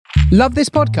Love this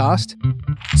podcast?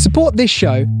 Support this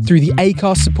show through the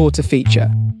Acast supporter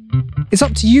feature. It's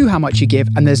up to you how much you give,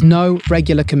 and there's no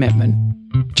regular commitment.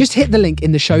 Just hit the link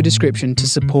in the show description to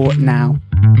support now.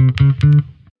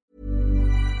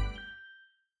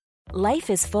 Life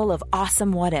is full of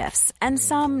awesome what-ifs, and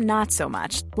some not so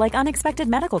much, like unexpected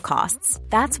medical costs.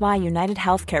 That's why United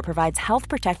Healthcare provides Health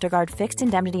Protector Guard fixed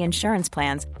indemnity insurance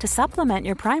plans to supplement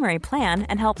your primary plan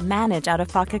and help manage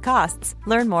out-of-pocket costs.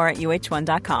 Learn more at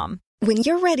uh1.com. When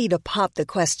you're ready to pop the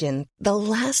question, the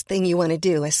last thing you want to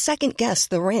do is second-guess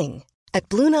the ring. At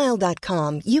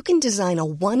BlueNile.com, you can design a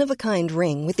one-of-a-kind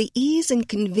ring with the ease and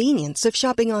convenience of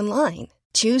shopping online.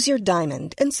 Choose your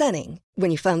diamond and setting.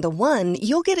 When you find the one,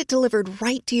 you'll get it delivered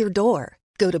right to your door.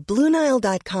 Go to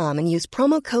BlueNile.com and use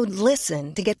promo code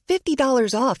LISTEN to get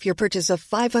 $50 off your purchase of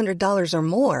 $500 or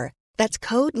more. That's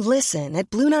code LISTEN at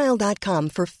BlueNile.com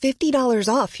for $50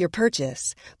 off your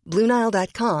purchase.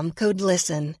 BlueNile.com, code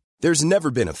LISTEN. There's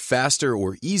never been a faster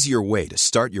or easier way to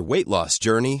start your weight loss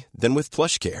journey than with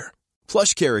PlushCare.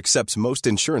 PlushCare accepts most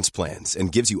insurance plans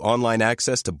and gives you online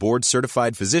access to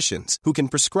board-certified physicians who can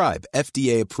prescribe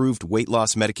FDA-approved weight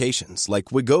loss medications like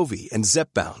Wegovy and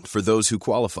Zepbound for those who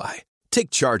qualify. Take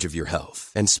charge of your health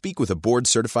and speak with a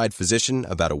board-certified physician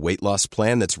about a weight loss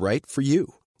plan that's right for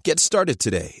you. Get started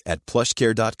today at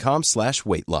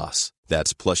plushcare.com/weight loss.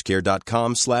 That's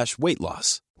plushcare.com/weight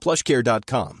loss.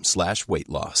 plushcare.com/weight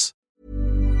loss.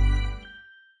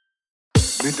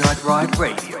 Midnight Riot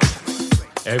Radio.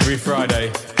 Every Friday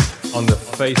on the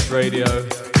Face Radio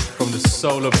from the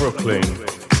soul of Brooklyn.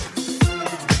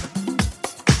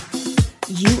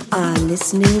 You are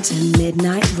listening to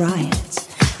Midnight Riot,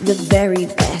 the very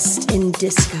best in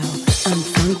disco and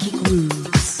funky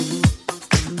grooves.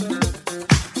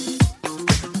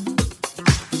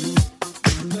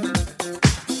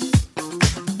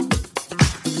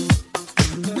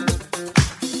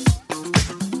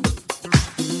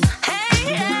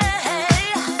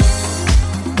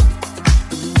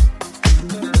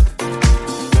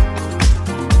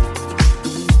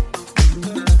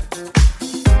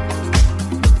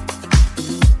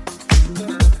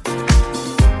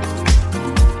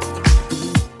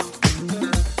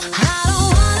 I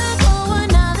don't wanna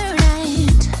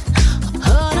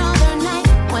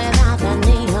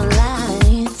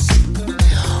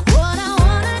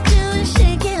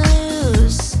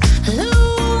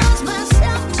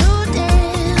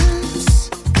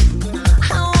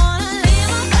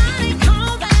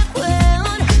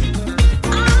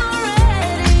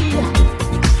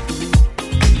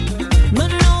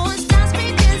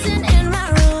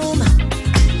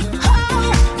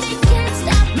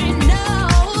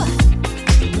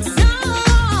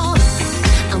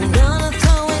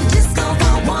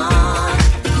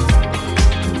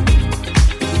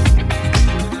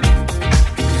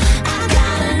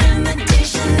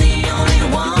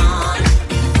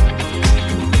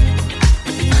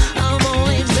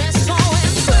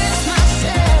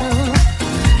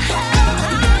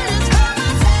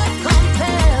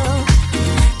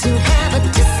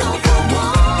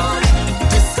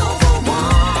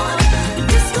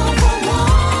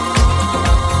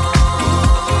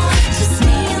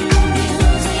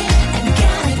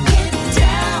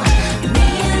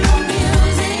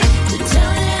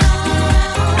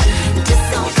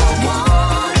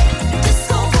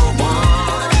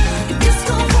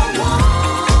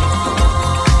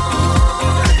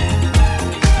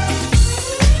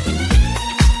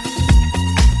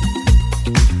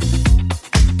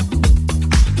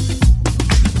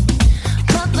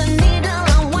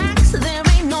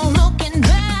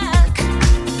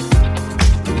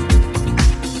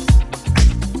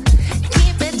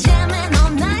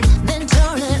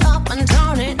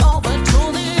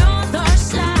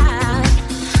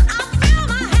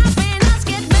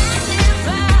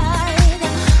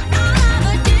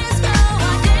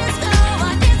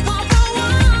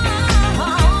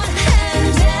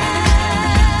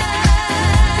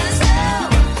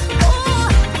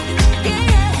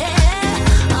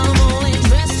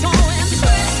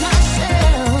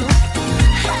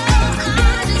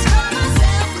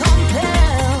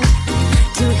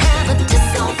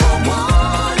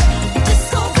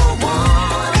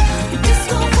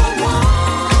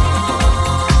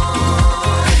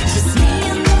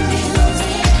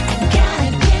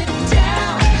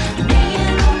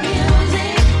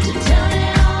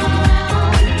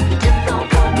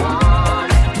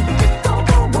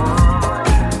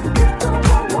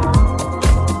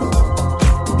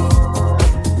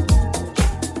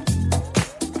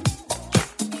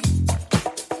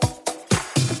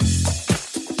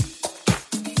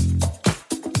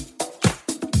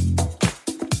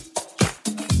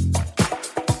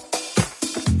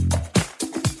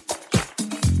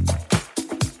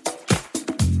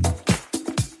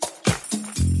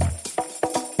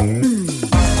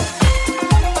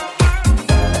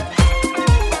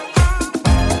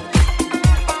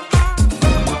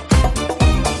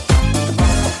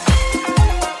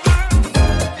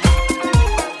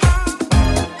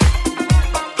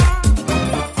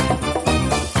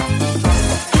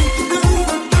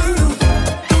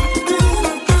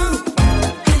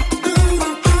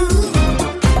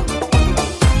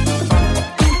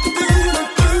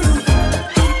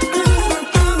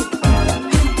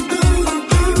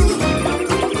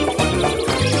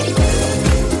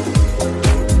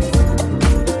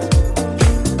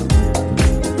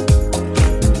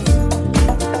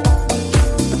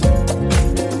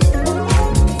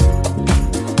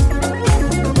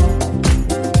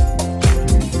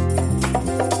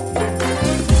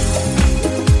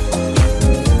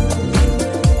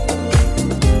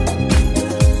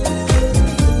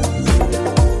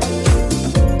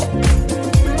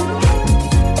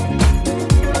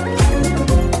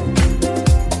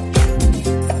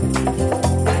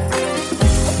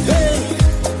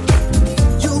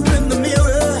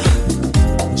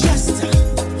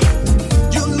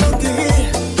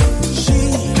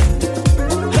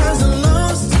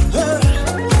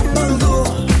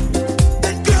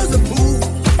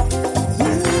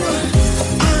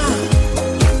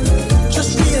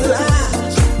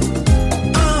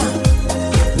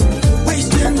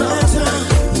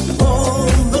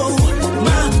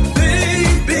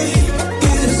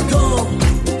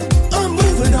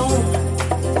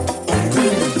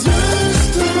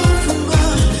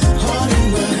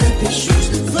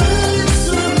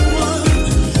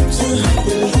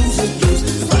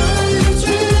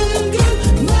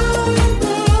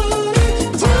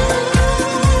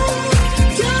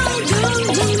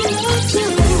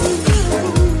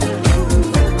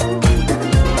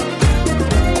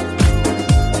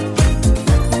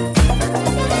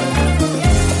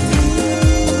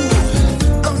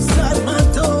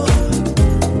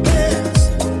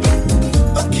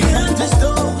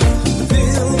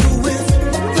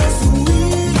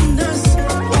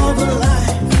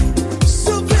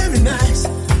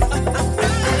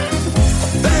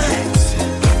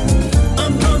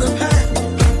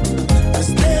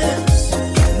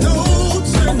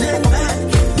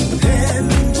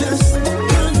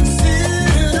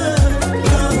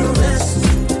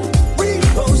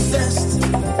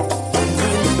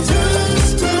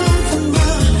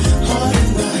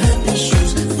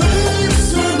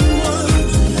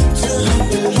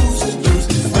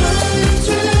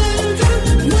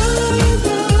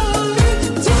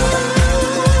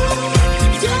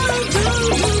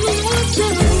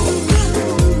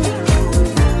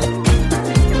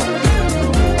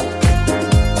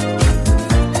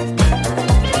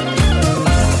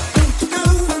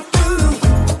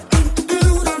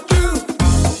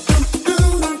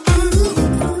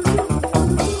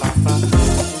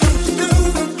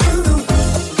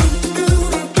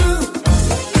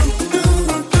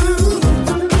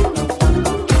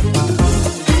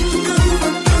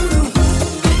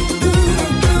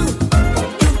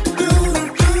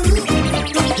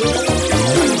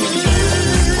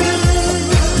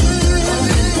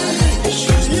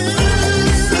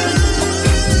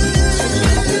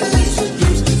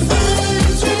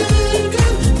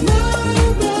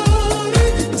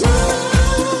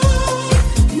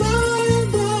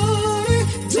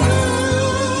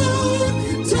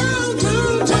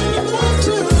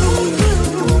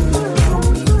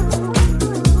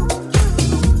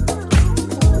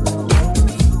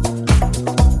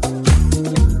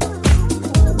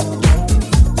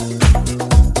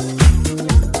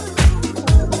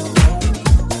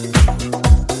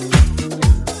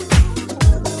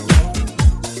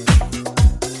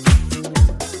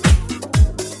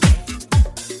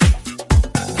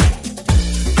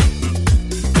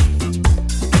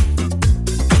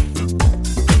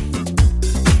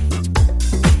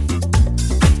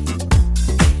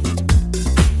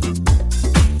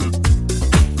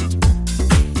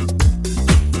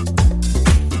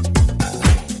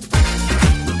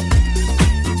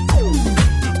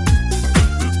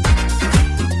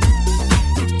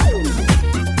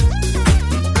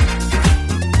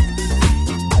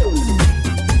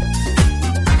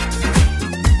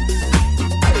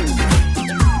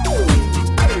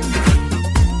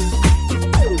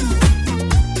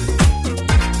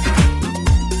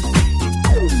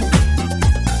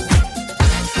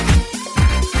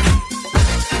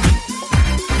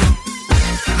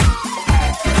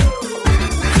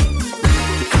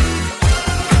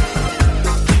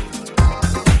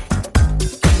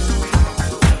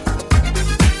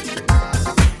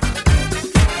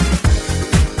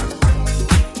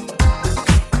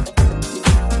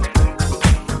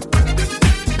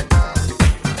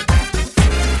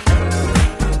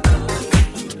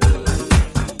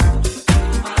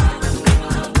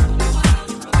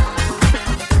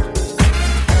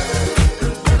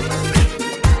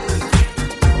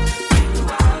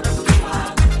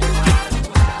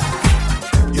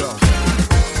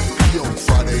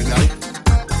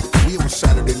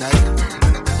Saturday night.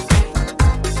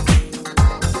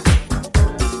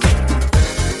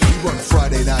 We run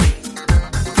Friday night.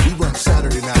 We run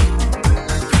Saturday night.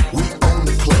 We own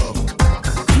the club.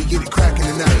 We get it cracking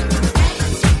tonight.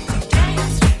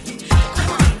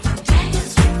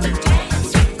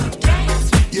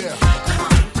 Yeah.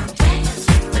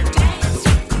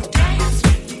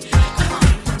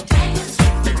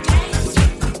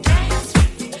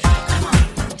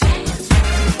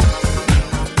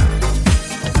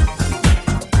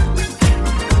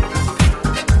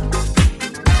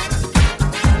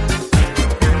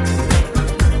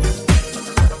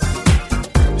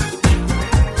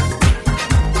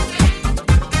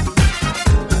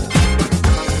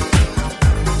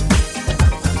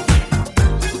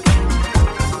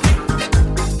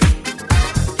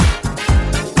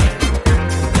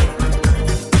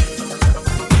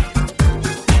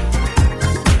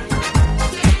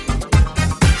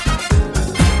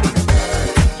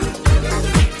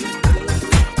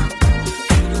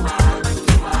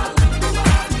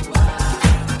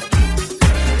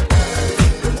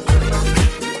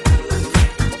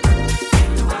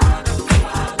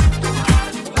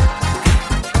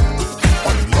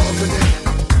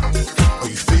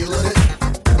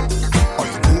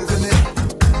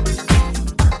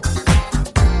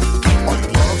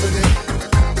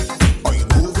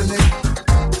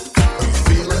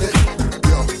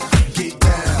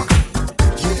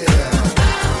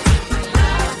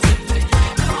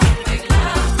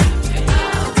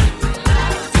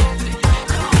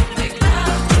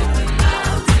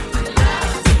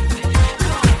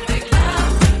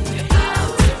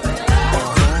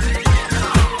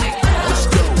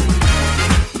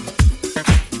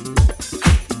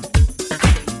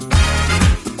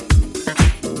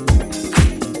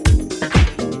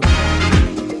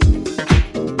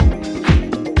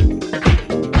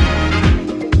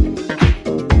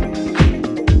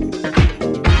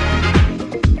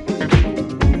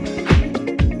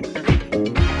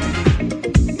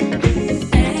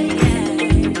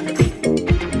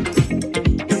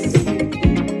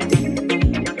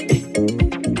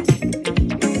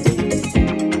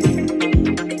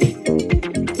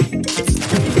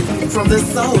 From the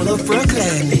soul of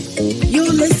Brooklyn,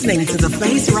 you're listening to The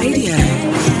Face Radio.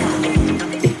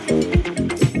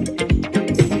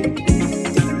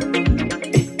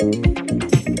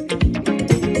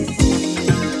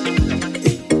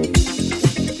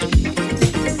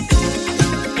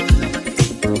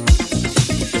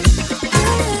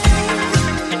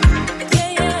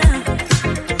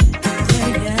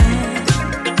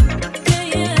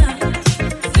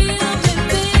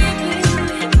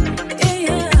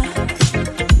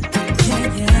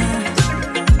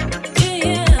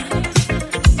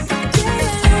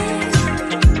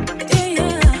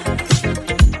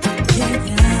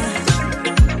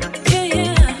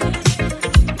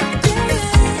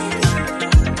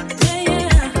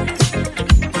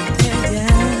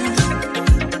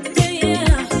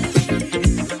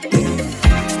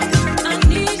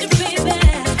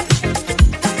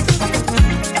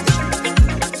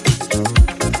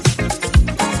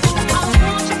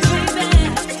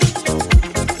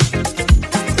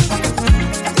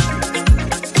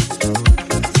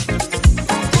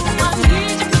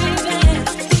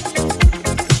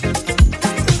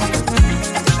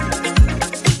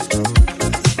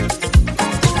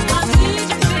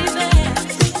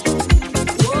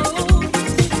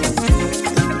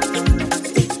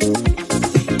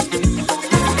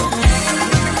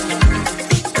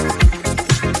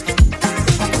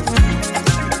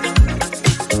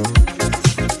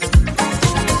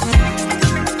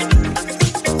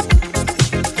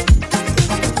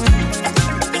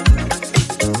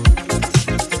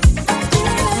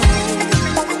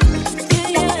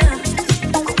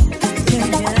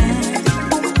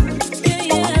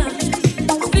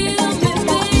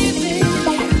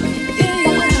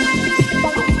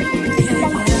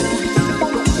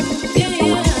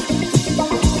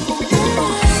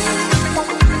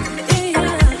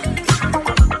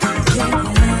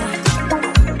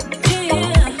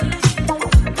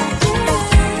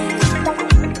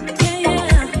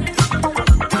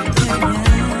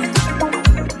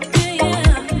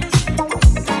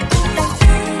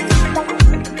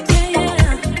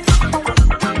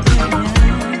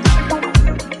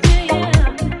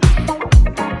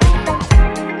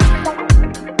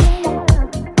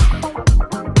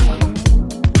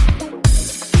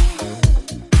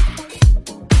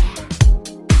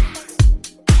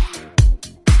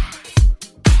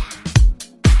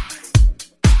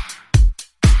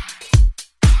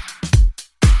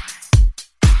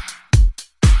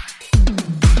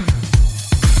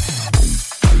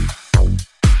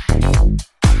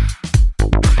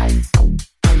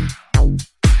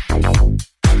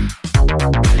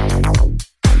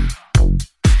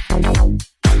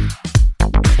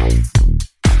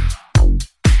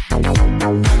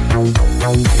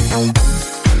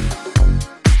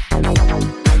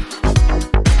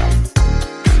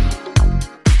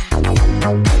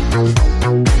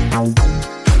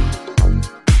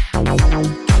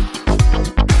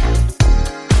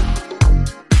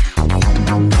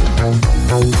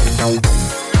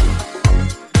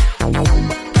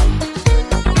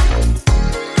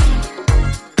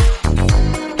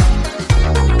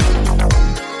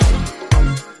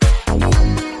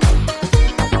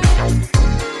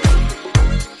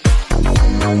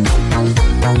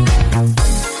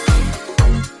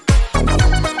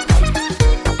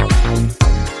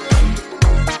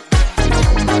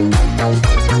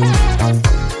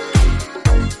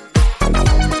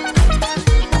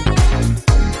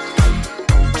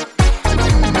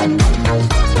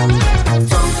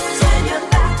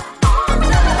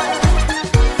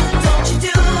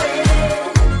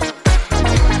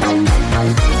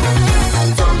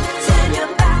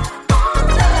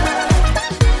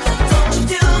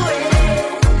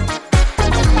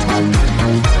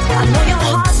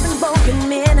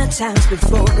 times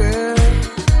before, girl.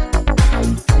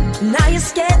 Now you're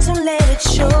scared to let it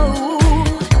show.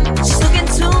 Just look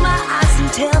into my eyes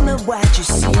and tell me what you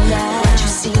see now. What you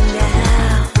see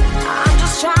now. I'm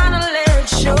just trying to let it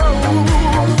show.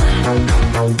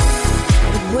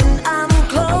 But when I'm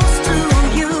close to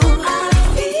you,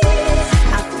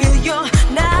 I feel you're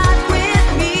not with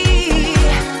me.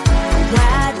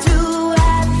 Why do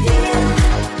I feel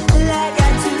like I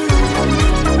do?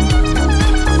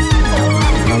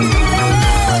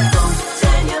 Don't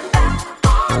turn your back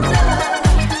on love.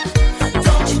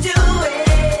 Don't you do it.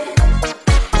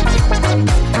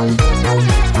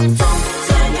 Don't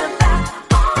turn your back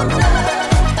on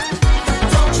love.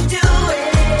 Don't you do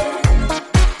it.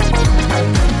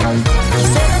 You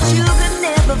said that you could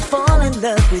never fall in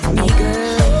love with me,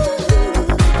 girl.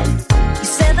 You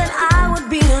said that I would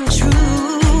be untrue.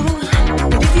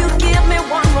 But if you give me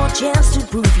one more chance to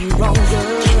prove you wrong,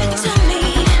 girl, give it to me.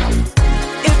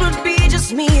 It would be just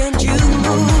me and you.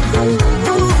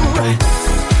 But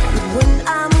when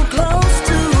I'm close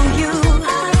to you,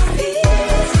 I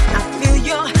feel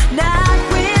you're not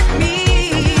with me.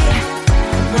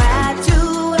 Why do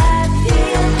I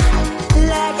feel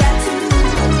like I do?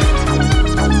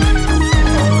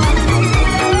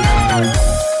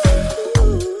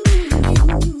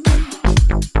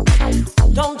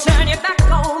 Don't turn your back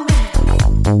on me.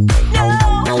 No.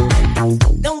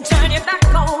 Don't turn your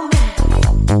back on me.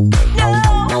 No.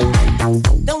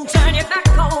 Don't turn your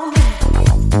back on me.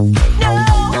 No.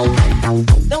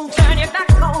 Don't turn your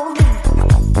back on me.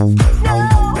 No.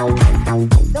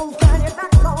 Don't turn your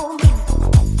back on me.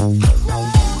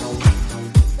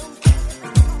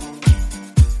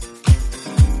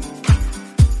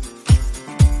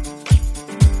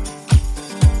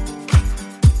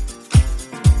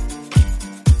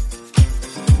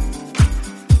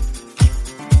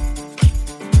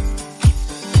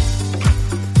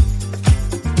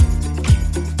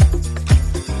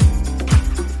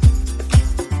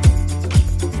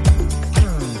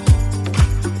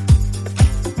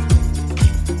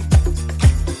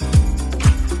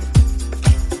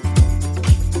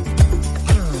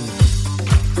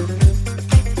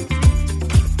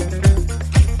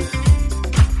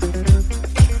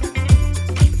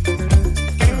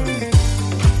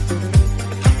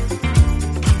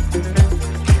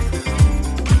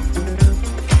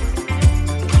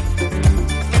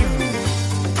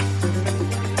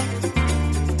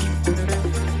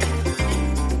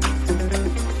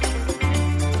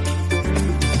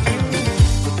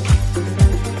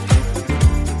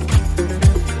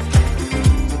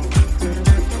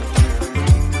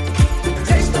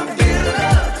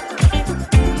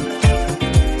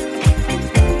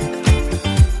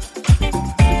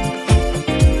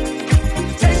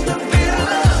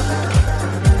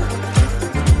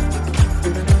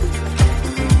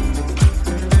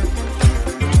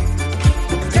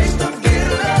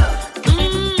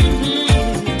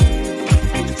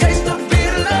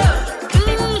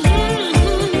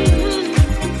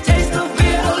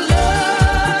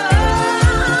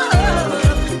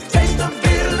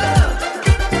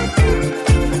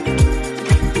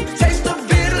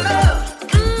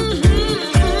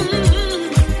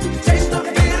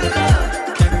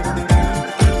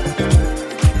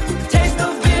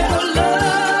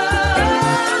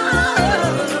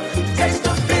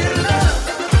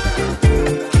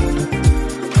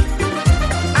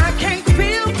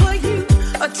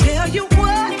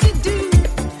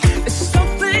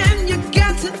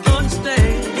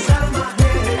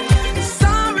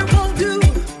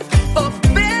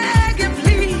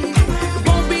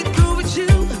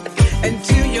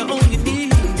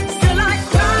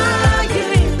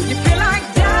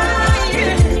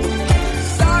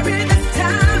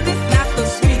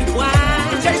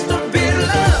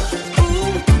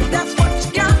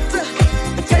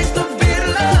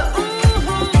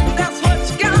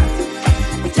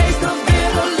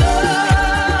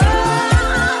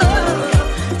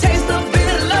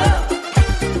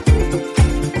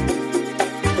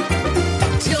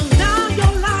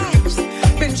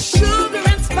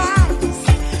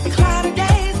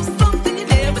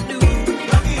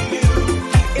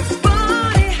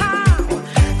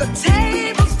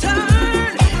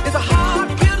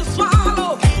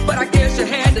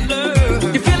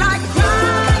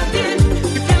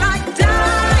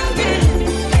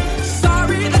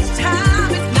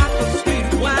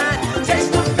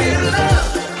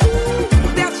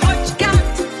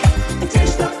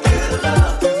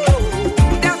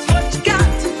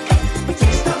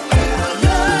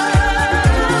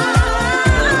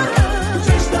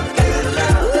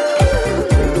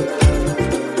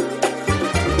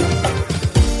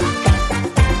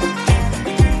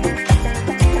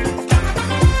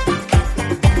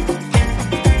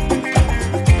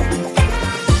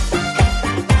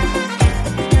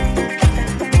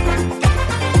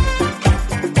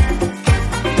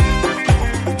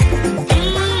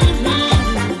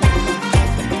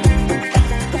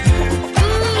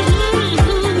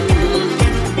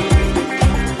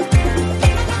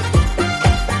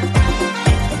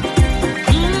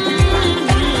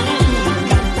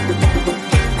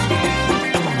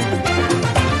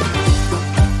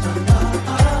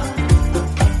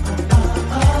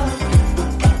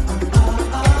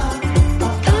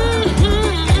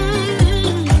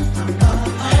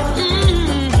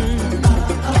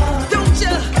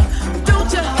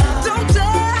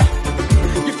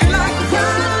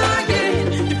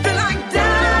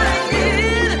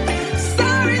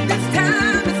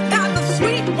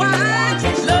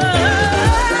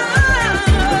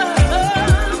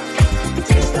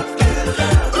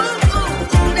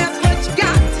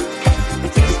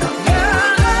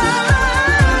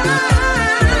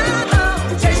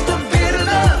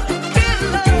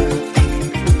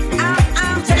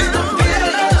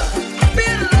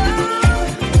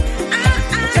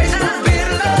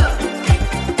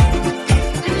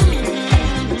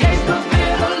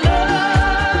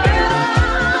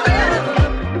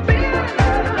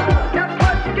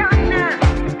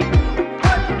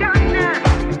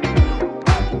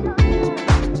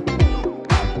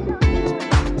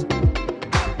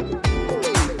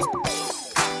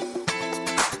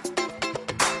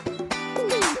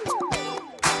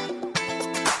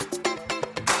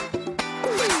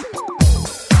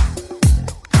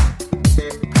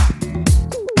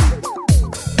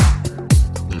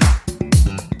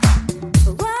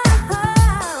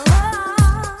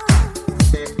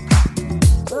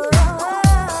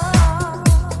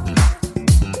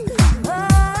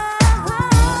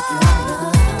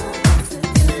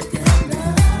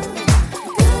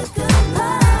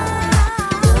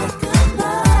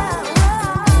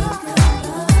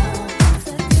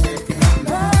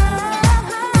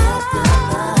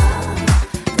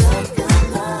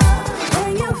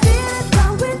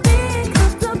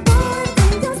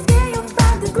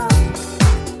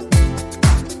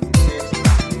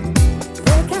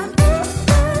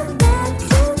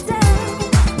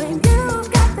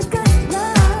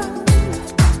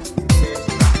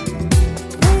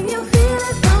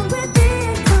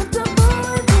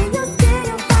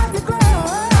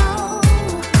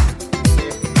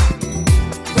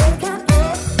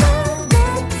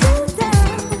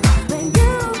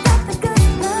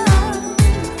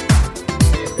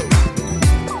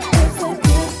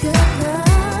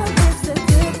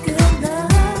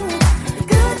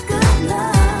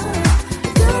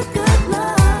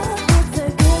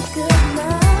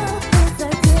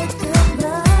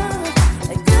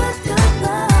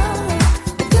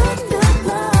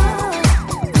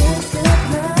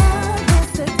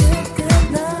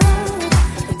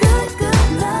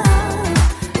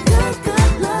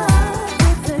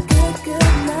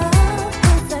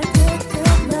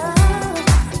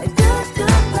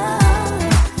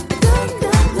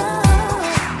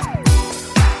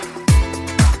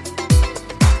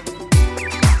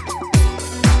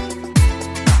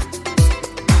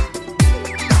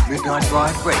 Midnight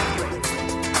Riot Radio.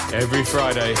 Every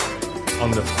Friday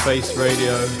on the Face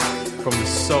Radio from the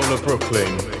soul of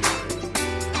Brooklyn.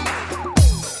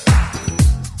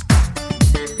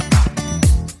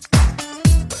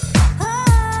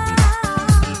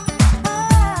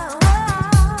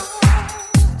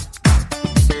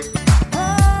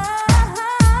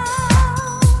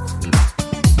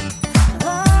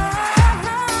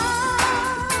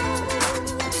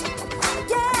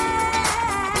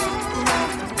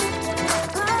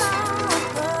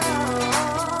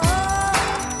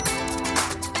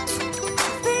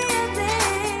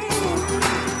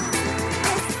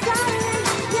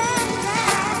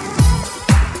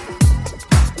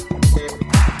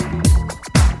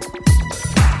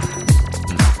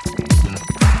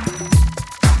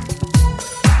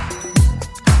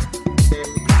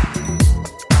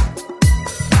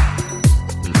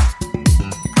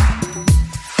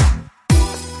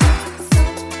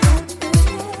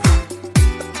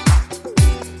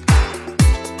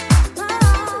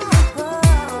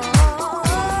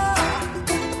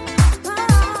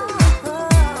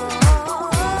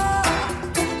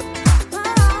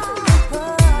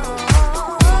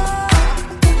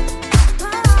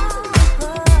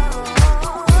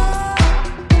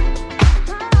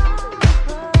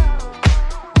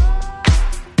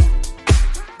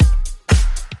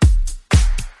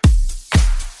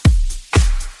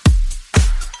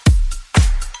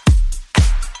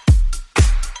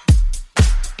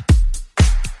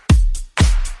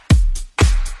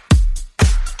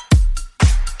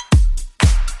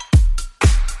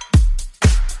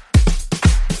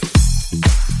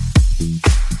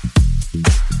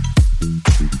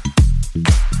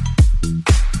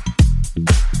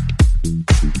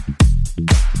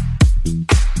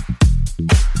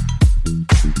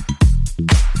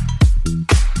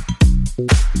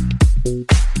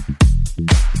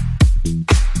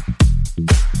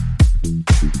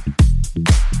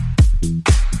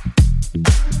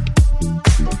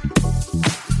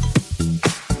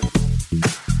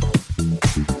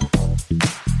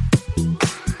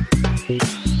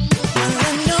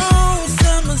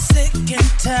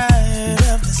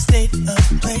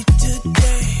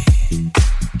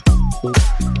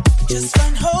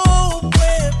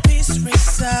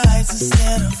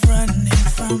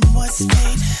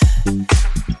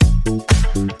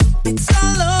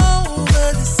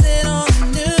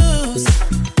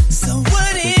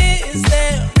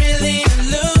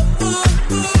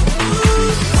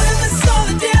 What if it's all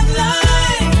a damn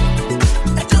lie?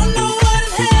 I don't know what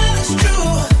in hell is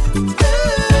true.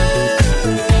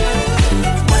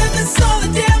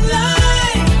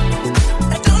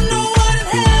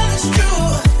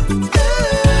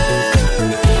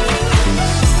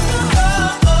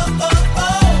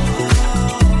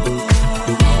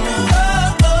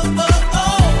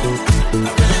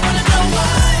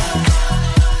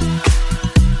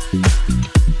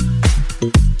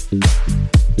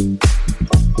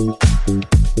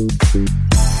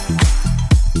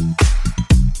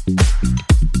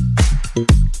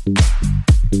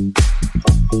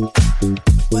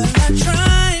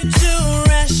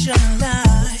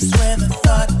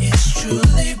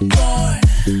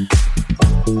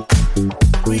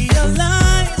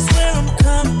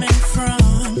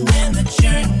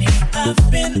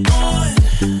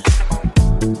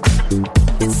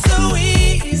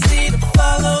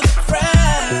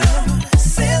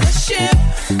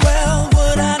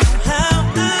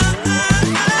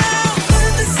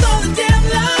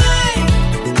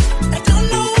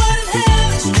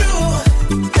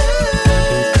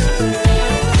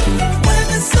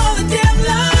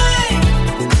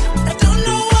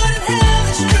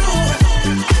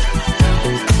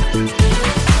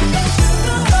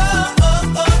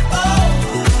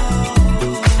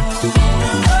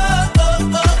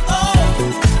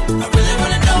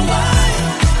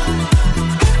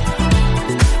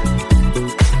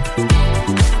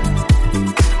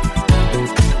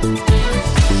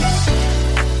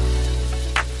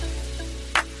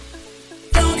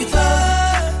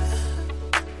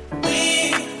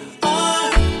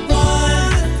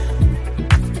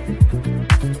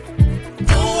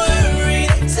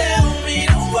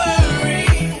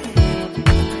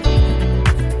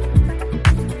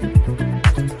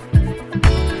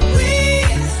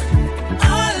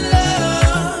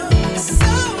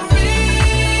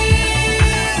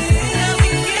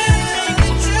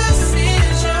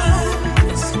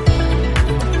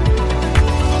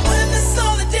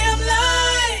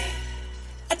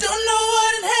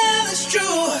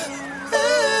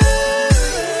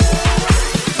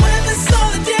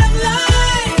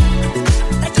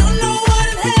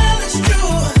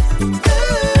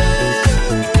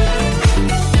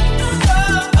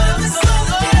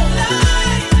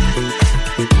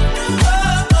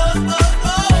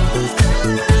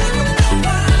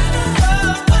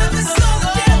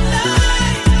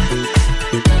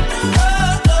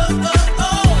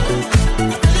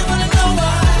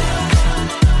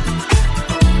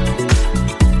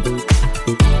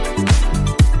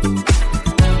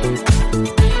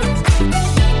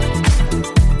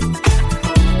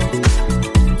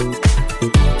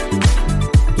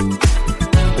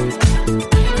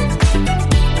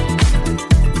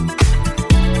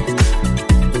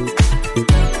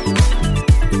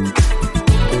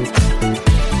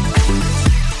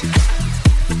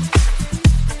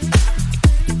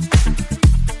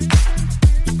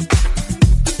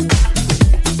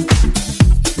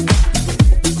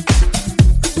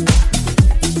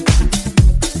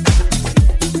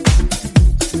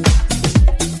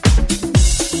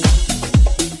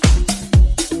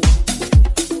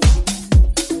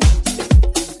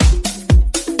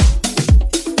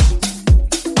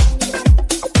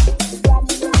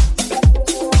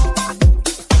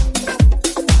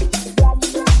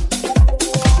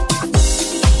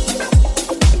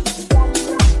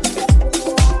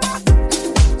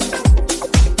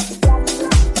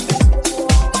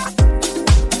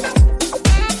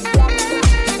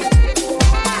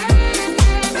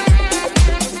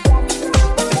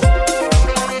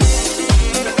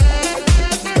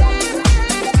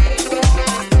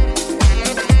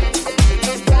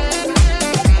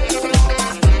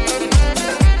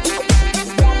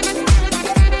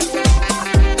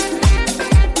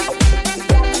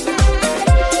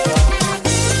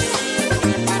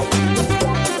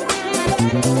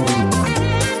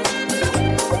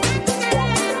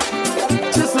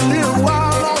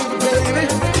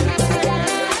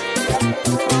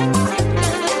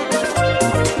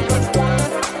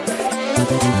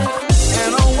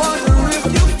 And I wonder if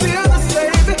you feel the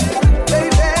same,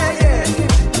 baby, yeah.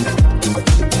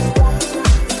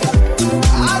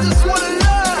 I just wanna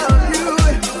love you.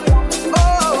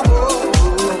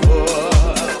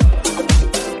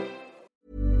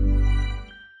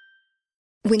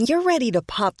 When you're ready to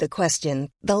pop the question,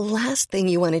 the last thing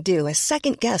you want to do is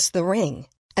second-guess the ring.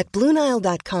 At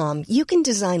BlueNile.com, you can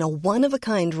design a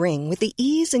one-of-a-kind ring with the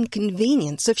ease and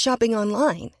convenience of shopping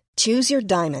online. Choose your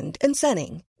diamond and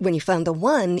setting. When you find the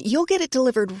one, you'll get it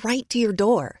delivered right to your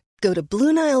door. Go to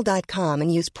BlueNile.com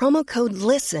and use promo code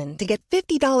LISTEN to get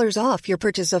 $50 off your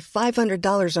purchase of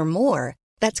 $500 or more.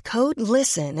 That's code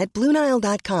LISTEN at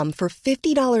BlueNile.com for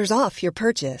 $50 off your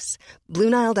purchase.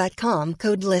 BlueNile.com,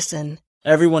 code LISTEN.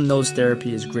 Everyone knows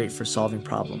therapy is great for solving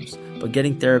problems, but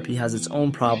getting therapy has its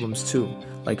own problems too,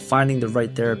 like finding the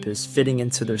right therapist, fitting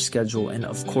into their schedule, and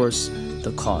of course,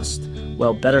 the cost.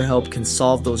 Well, BetterHelp can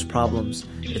solve those problems.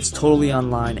 It's totally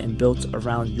online and built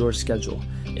around your schedule.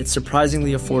 It's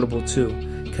surprisingly affordable too.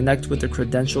 Connect with a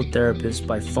credentialed therapist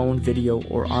by phone, video,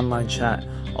 or online chat,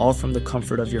 all from the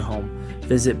comfort of your home.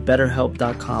 Visit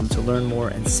BetterHelp.com to learn more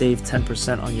and save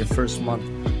 10% on your first month.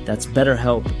 That's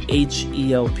BetterHelp,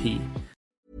 H-E-L-P.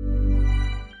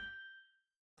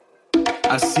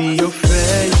 I see your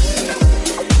face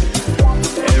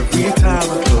every time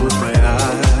I close my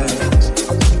eyes.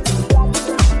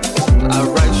 I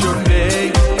write your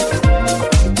name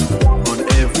on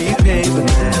every paper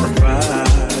that I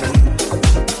write,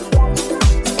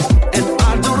 and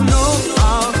I don't know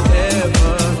I'll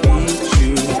ever meet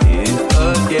you here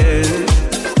again.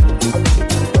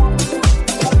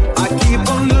 I keep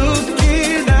on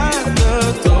looking at the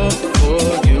door for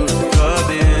you to come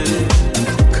in.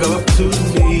 Come up to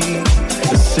me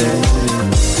and say,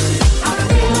 I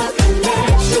feel a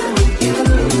connection with you,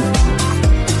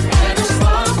 and it's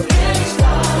from any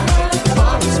start,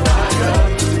 always fire.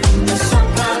 There's some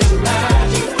kind of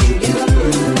magic in you,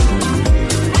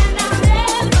 and I've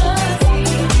never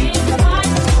seen it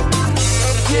like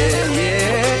you. Yeah,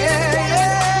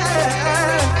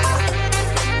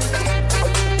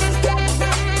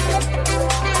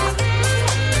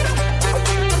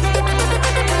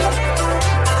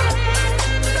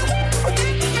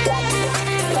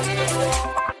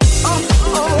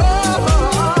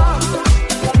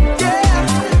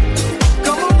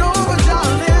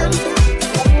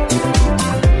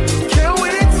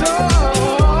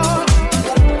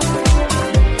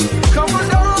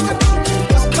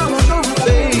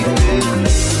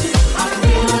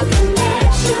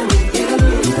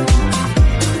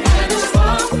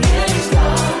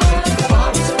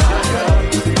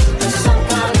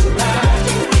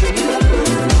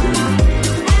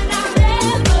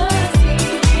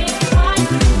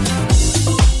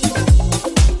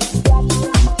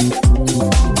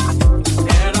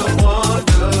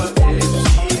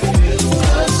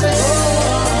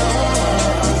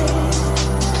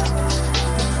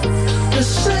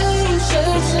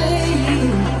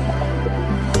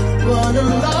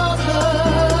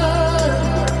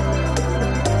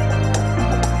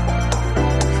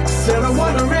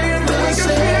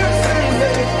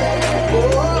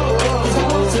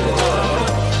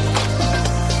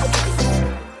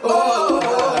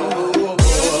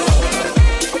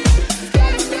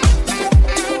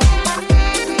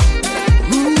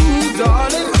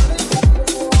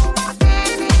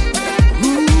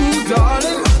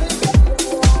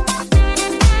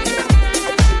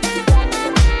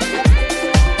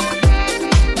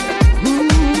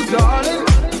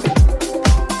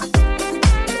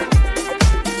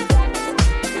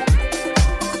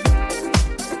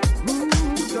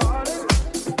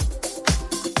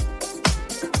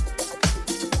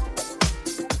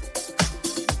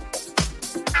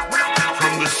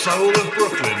 soul of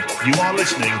Brooklyn, you are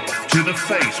listening to The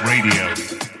Face Radio.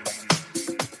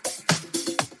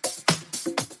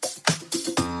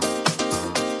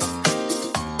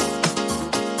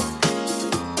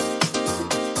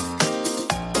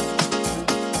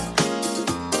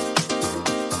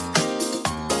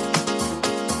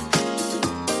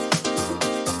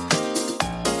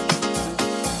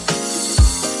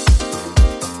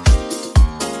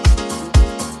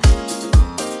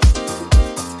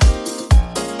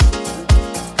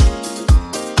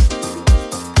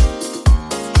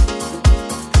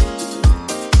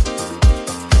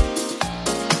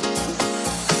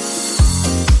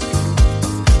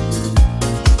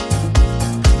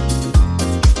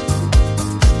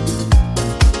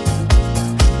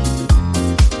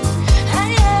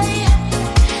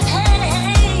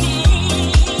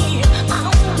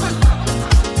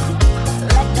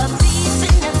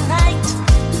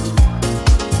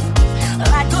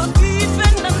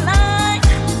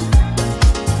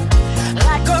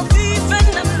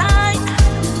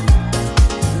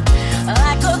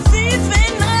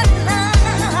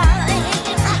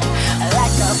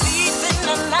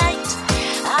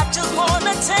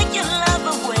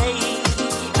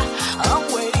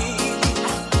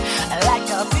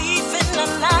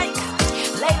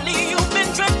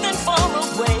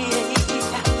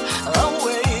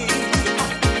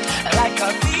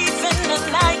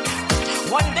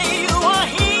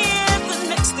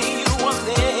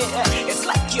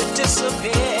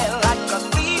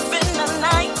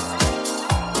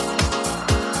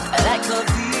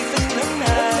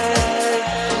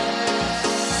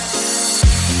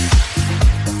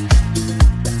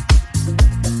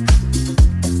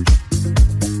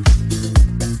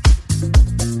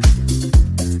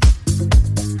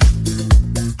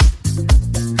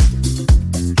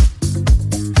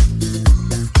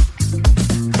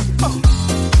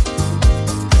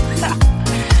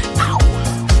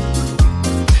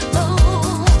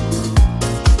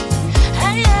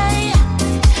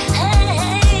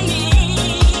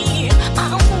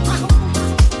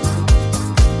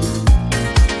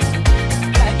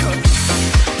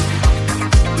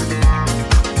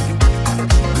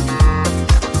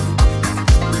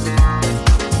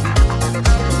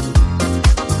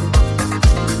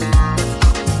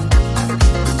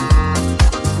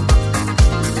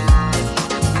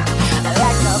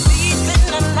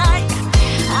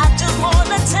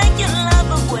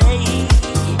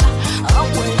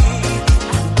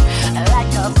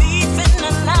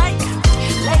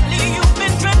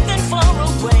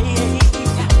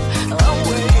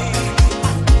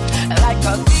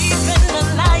 Don't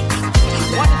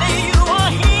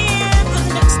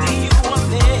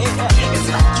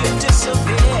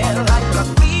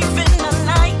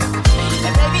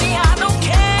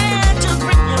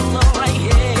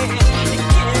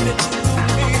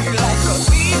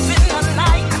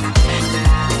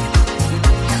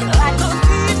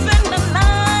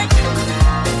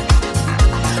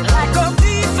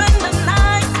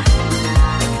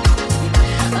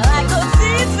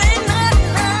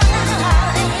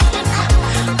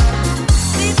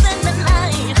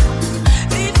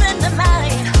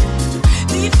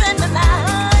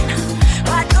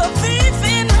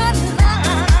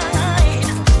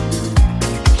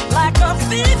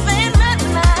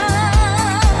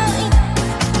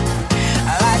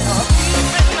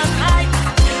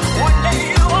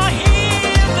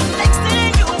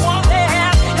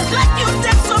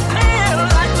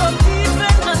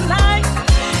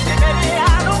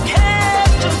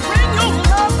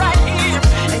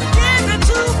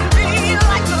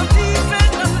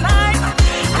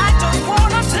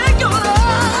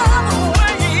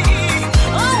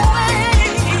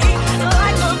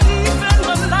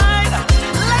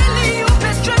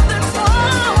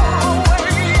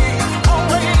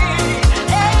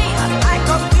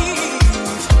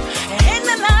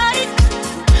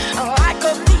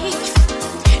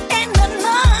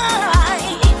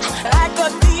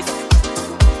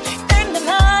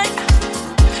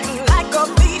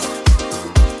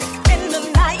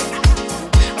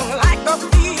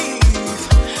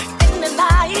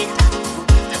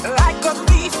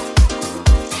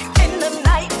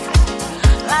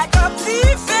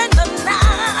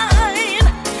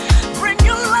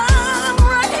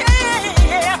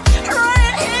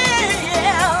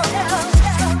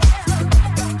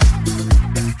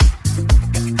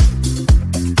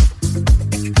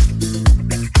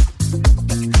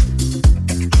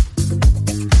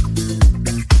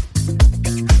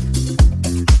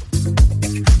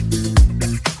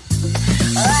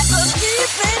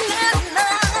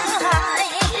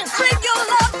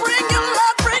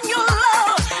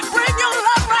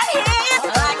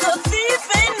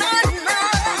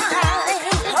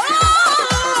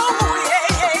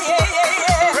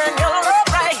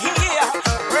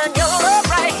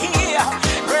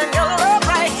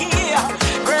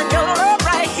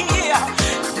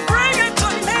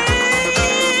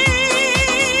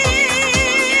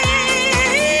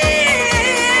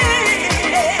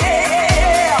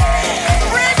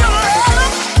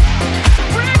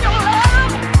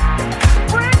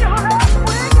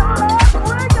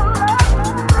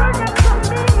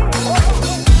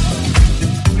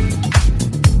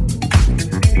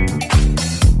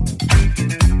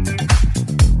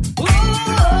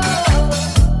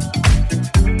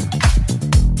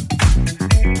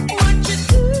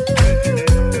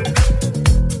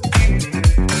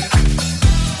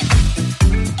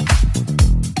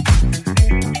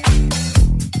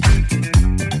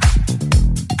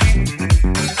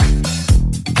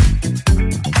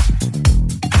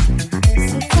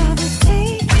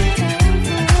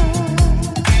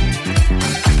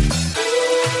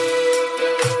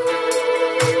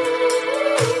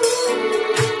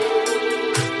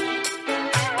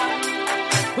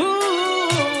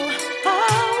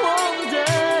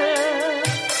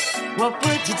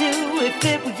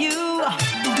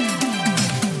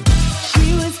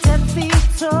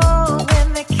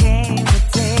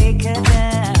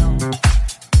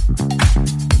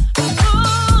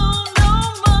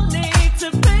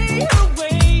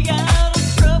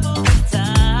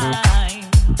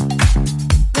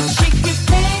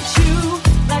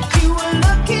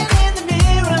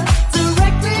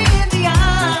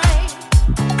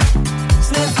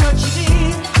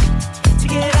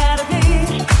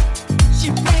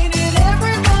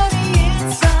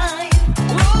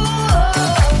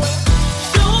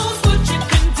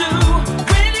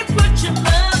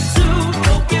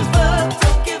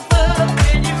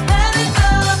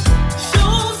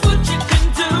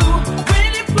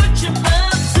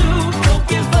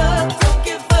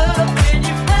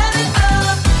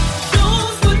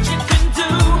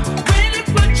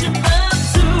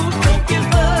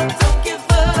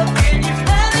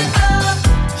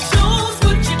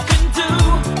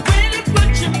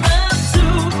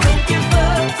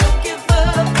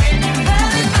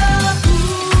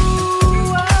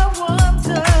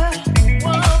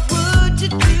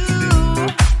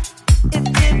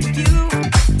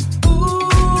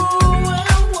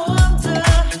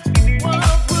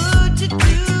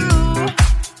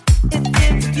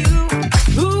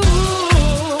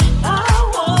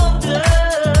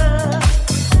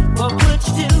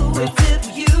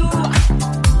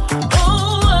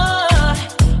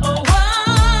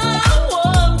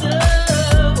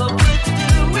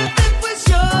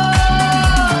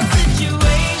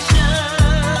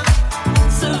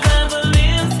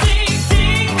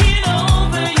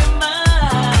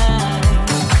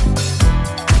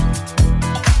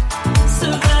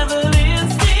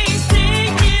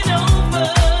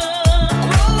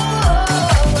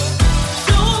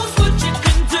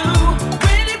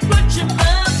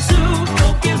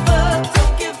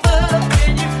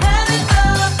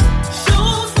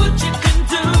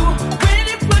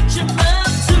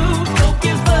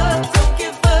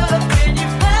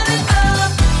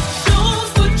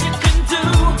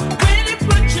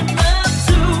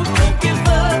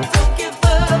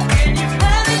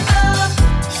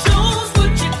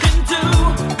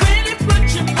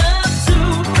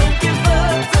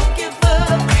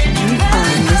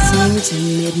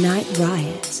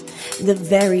the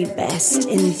very best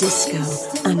in disco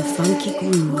and funky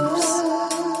grooves.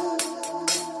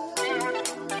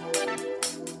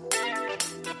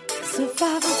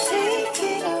 Survival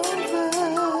taking over.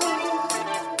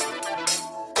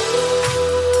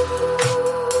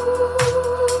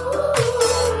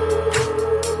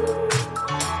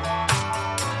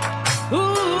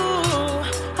 Ooh,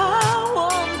 I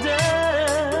wonder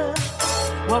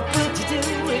what would you do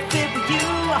if it were you?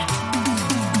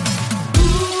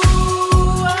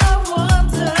 Ooh, I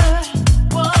wonder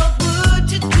what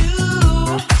would you do?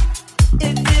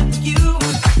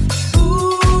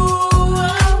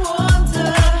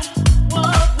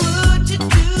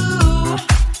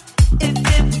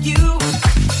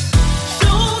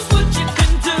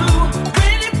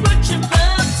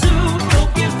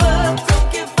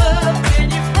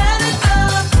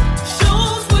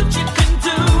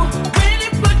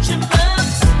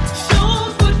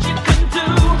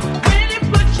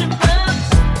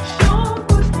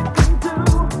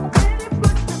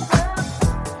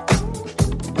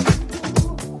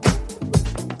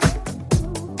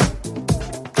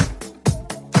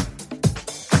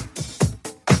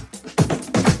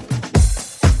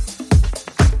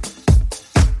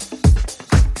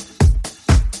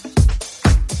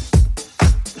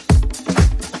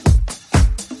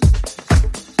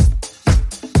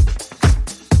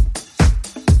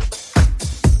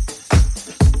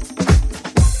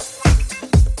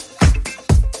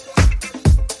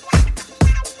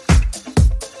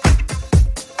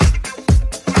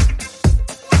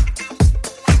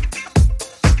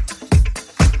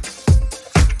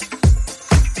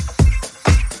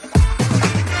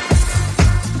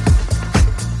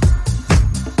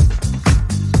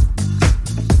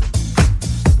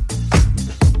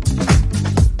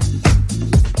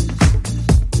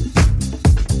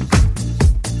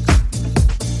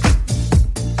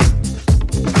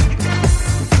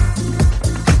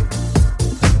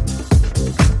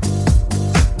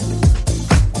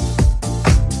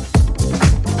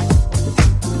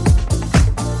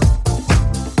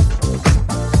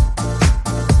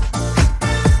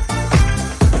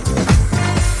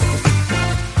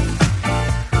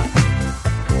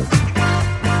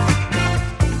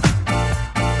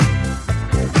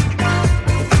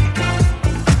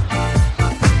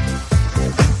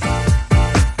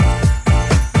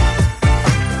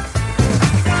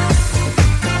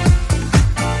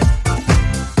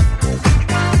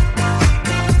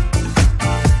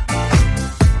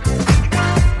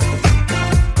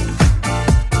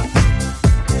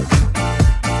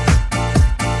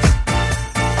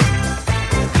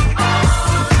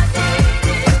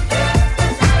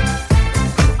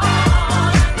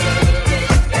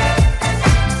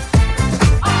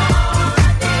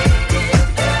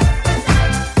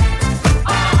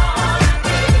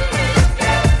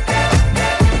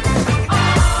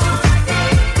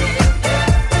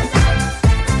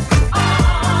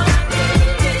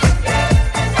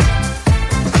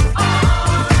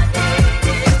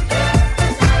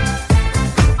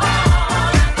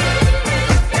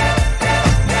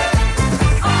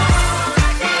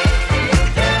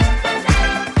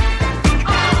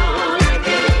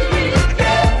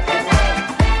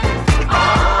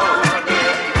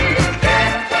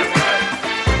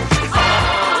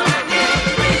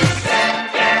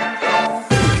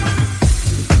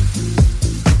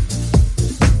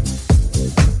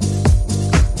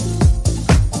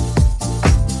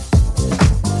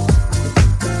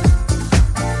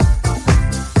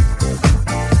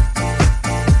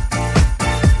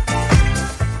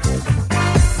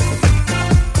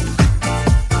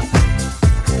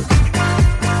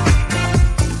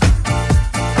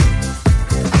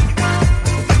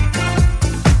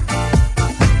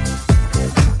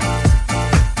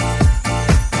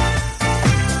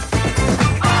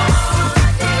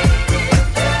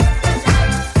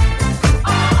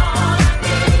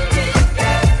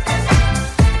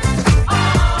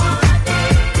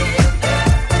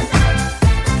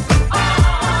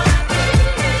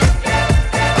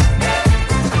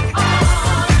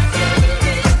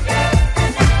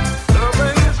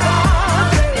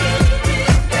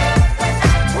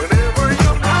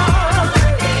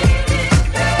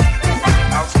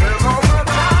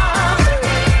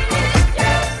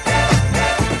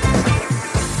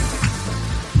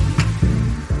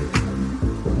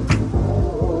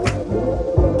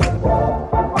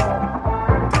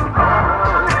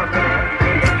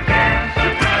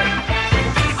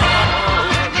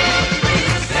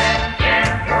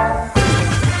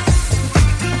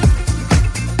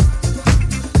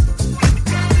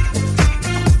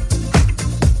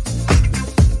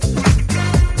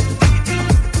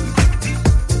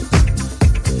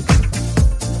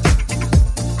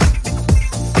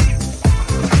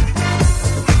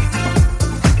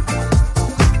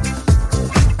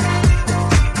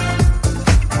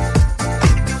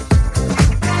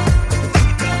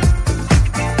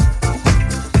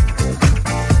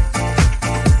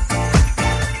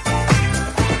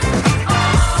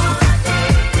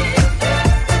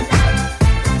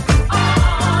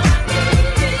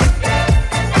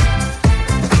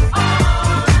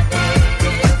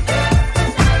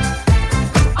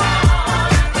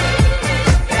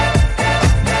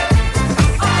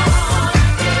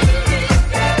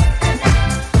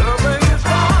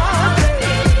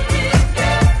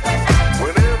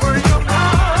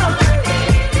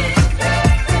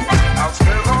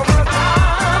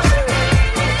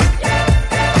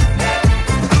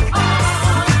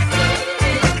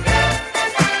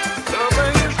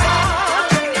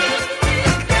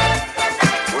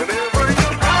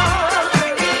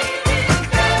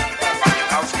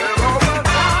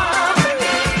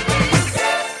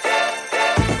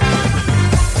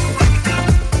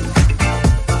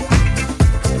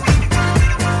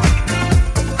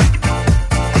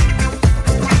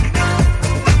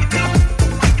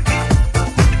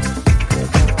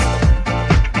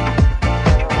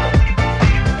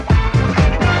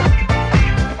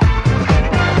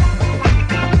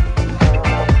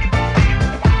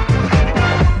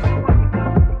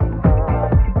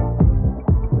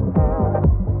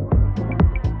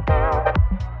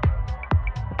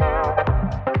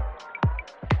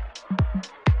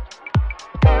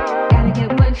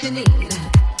 what you need.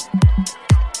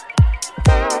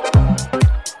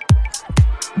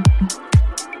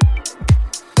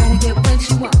 Gotta get what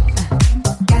you want.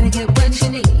 Gotta get what you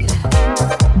need.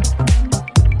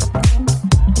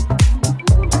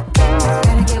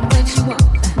 Gotta get what you want.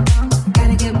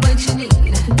 Gotta get what you need.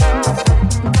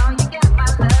 All you got my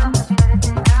love, gotta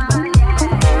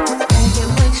get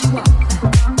what you want.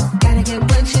 Gotta get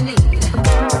what you need.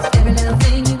 Every little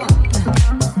thing you want.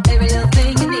 Every little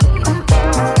thing you need.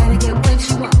 Gotta get what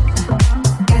you want.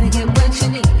 Gotta get what you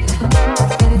need.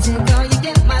 Gotta take all you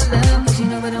get my love, 'cause you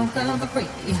know it don't come for free.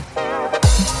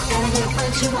 Gotta get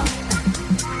what you want.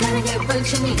 Gotta get what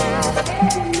you need.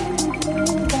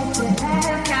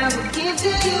 I will give to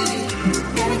you.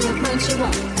 Gotta get what you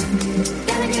want.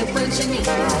 Gotta get what you need.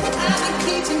 I've been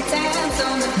keeping tabs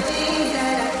on the things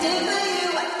that I did for you.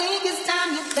 I think it's time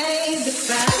you pay the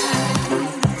price.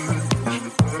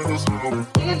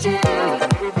 Give to you.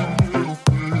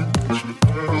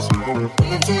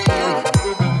 Give to you.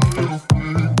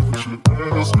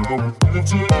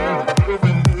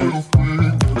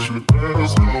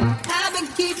 I've been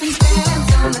keeping tabs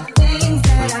on the things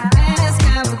that I ask.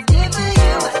 I would give for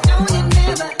you. I know you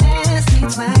never asked me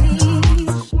twice.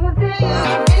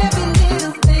 Every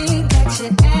little thing that you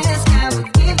ask, I would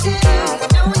give to you. I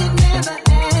know you never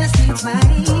asked me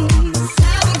twice.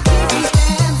 I've been keeping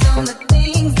tabs on the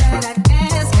things that I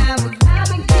ask. I've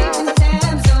been keeping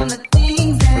tabs on the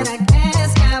things that I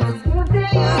ask. I would give to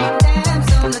you. Tabs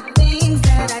on the things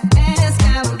that I ask.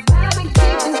 I've been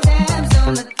keeping tabs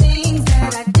on the things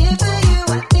that I did for you.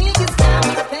 I think it's time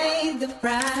to pay the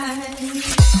price.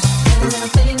 Every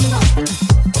little thing you want,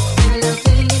 every little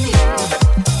thing you need.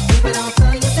 Keep it all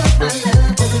for yourself, my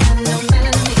love. Doesn't matter, no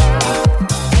matter to me.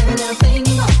 Every little thing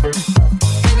you want,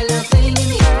 every little thing you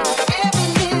need. Every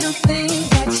little thing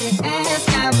that you ask,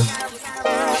 I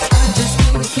just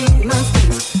need to keep my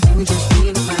space. We just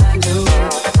need to find a way.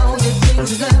 All your things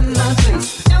is at my place.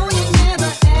 No, you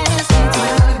never asked me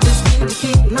twice. I just need to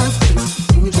keep my space.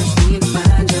 We just need to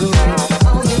find a way.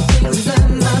 All your things is at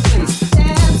my place.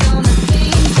 Tabs on the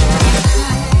things that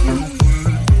I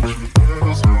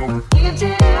give to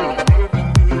you.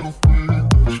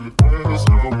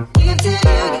 Give to you.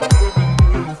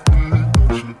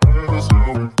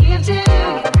 Give to you.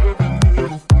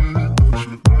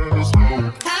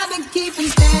 I've been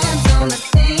keeping tabs on the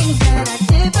things that I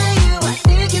did for you. I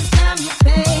think it's time you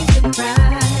pay the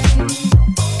price.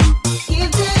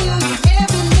 Give to you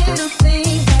every little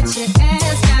thing that you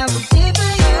ask. I would give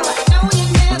for you. I know you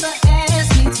never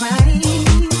asked me twice.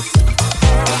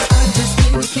 I just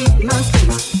need to keep my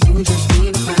space. You just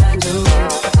need to find a way.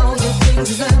 All your things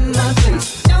is at my place.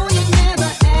 No, you never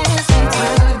asked me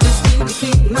twice. I just need to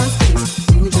keep my space.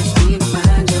 You just need to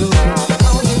find a way.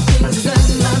 All your things is at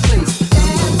my place.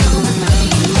 Tabs on the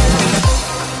things that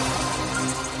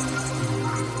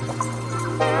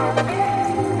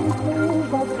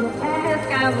ask,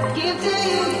 I would give to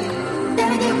you.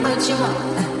 Gotta get what you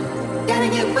want. Gotta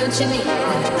get what you need.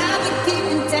 I've been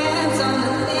keeping tabs on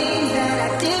the things that I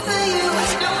did for you. I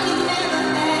know you never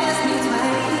asked me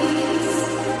twice.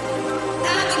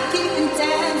 I've been keeping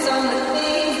tabs on the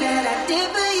things that I did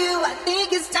for you. I think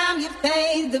it's time you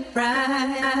pay the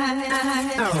price.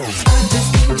 I just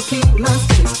need to keep my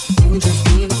space. You just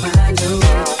need to find a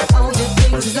way. All your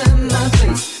things is at my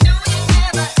place. No, you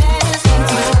never asked me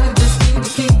twice. I just need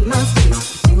to keep my space.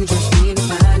 You just need to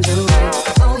find a way.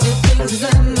 All your things is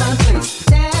at my place.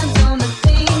 Tabs on the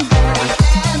things that I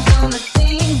tabs on the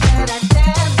things that I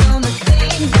tabs on the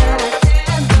things that I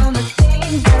tabs on the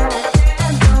things that I tabs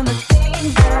on the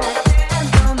things that I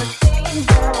tabs on the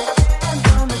things that I tabs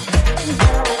on the things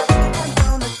that I tabs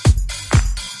on the.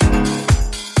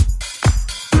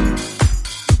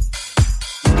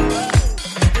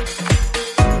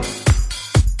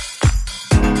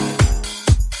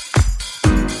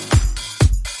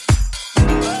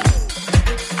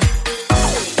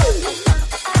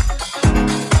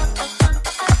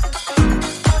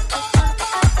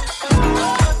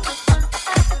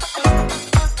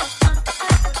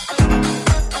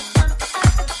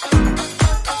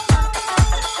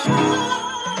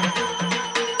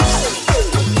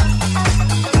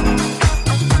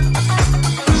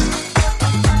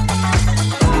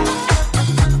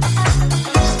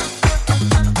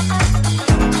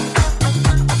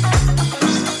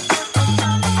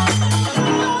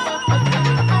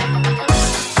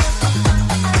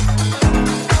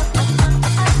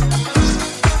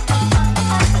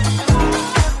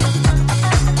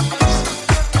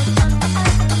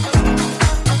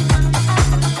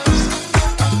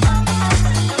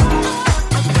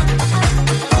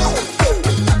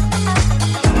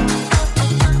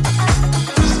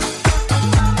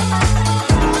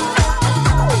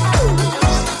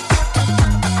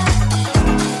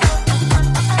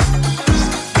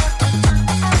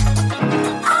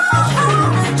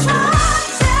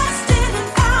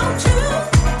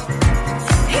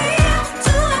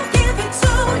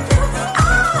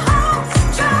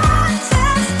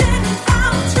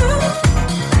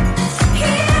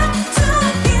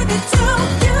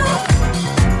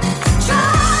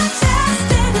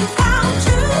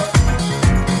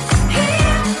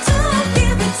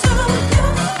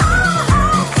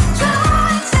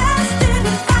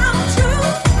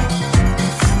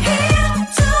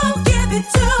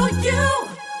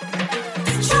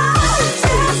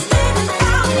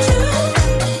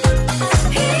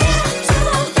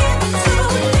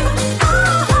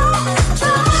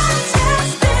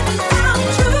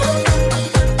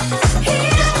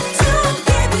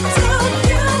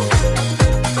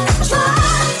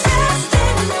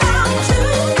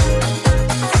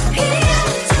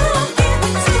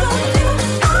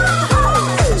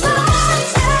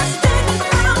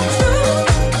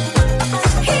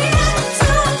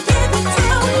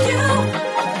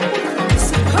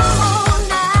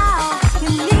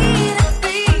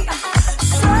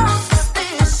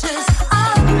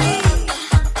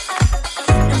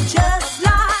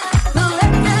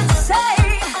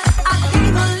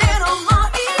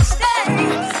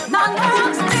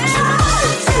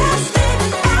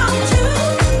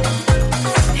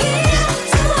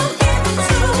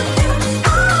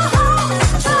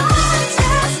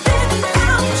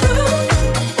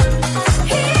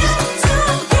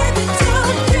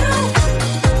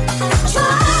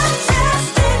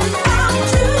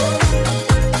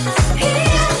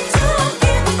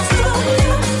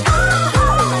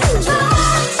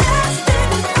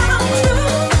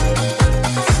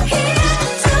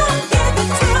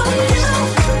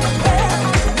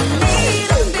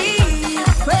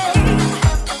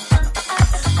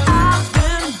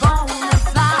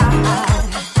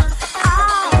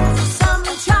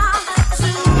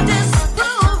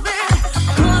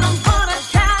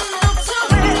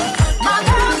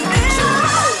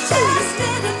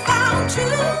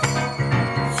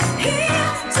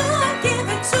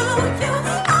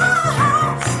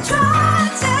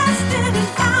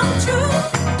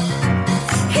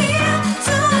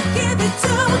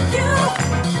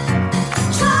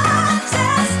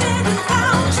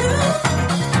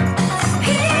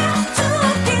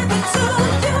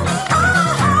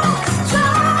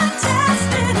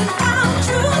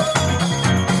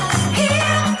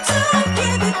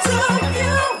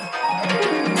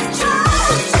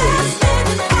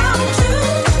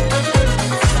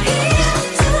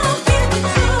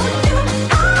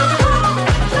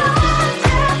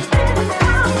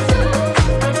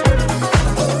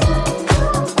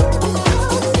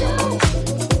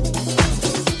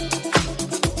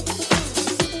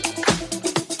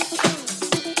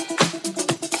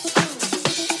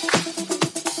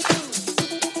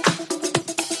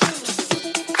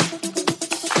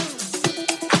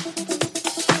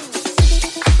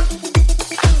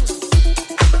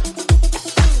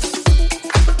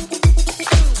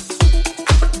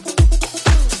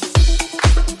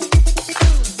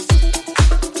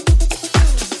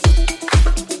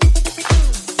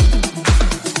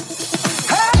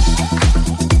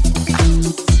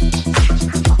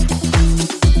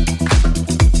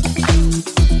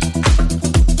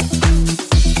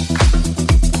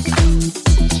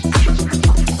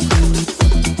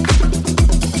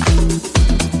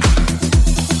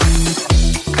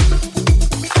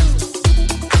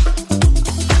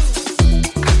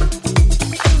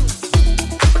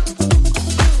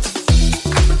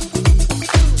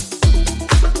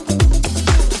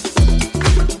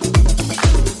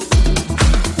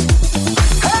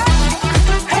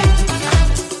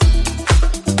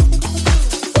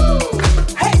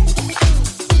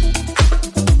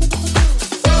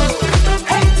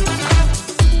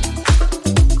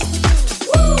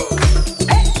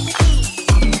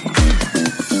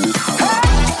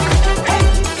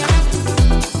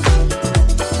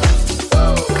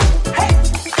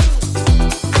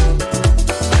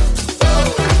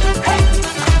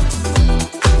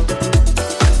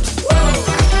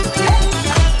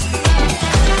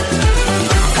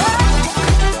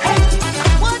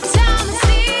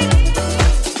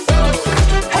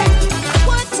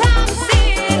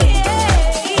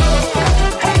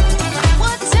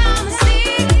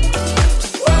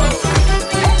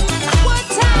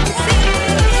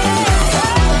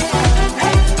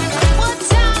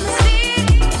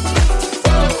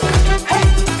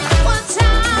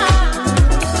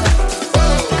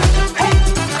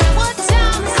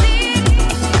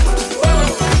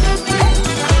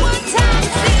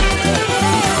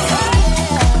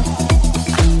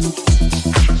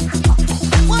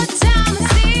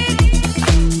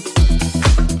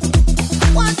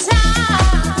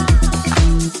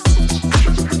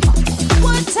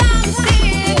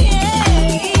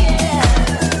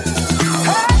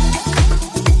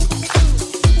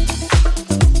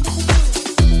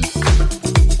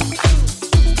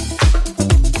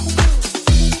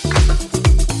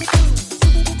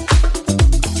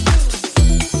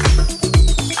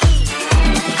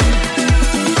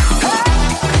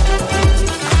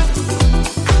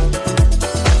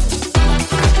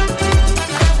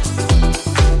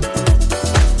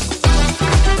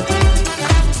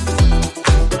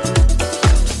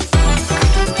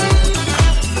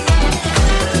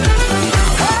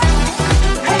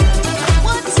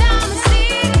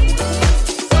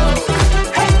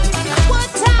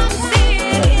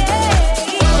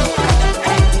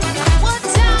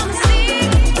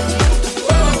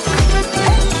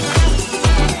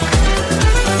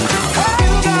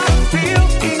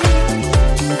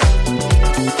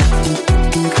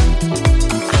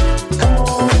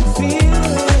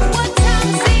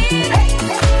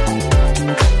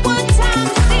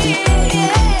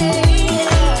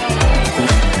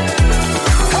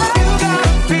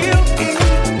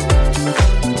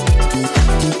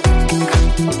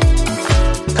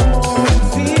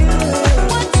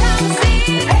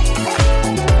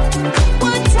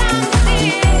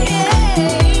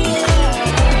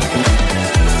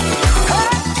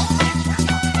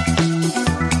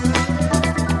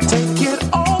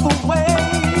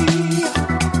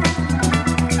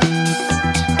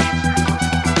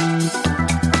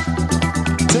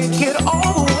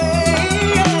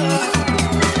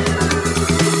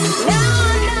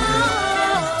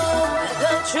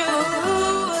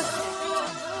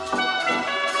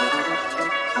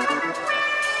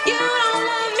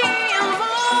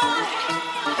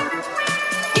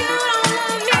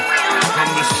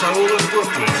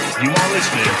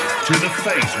 listening to The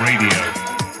Face Radio.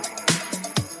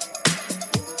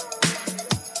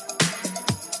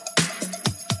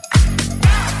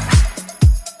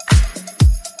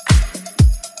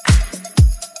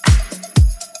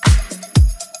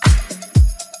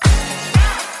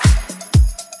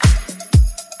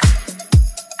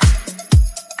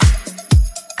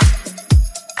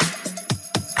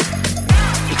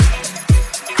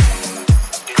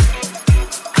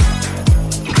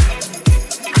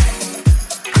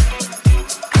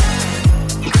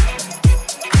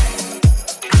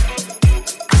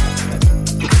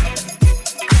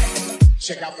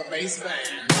 Check out the bass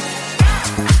band.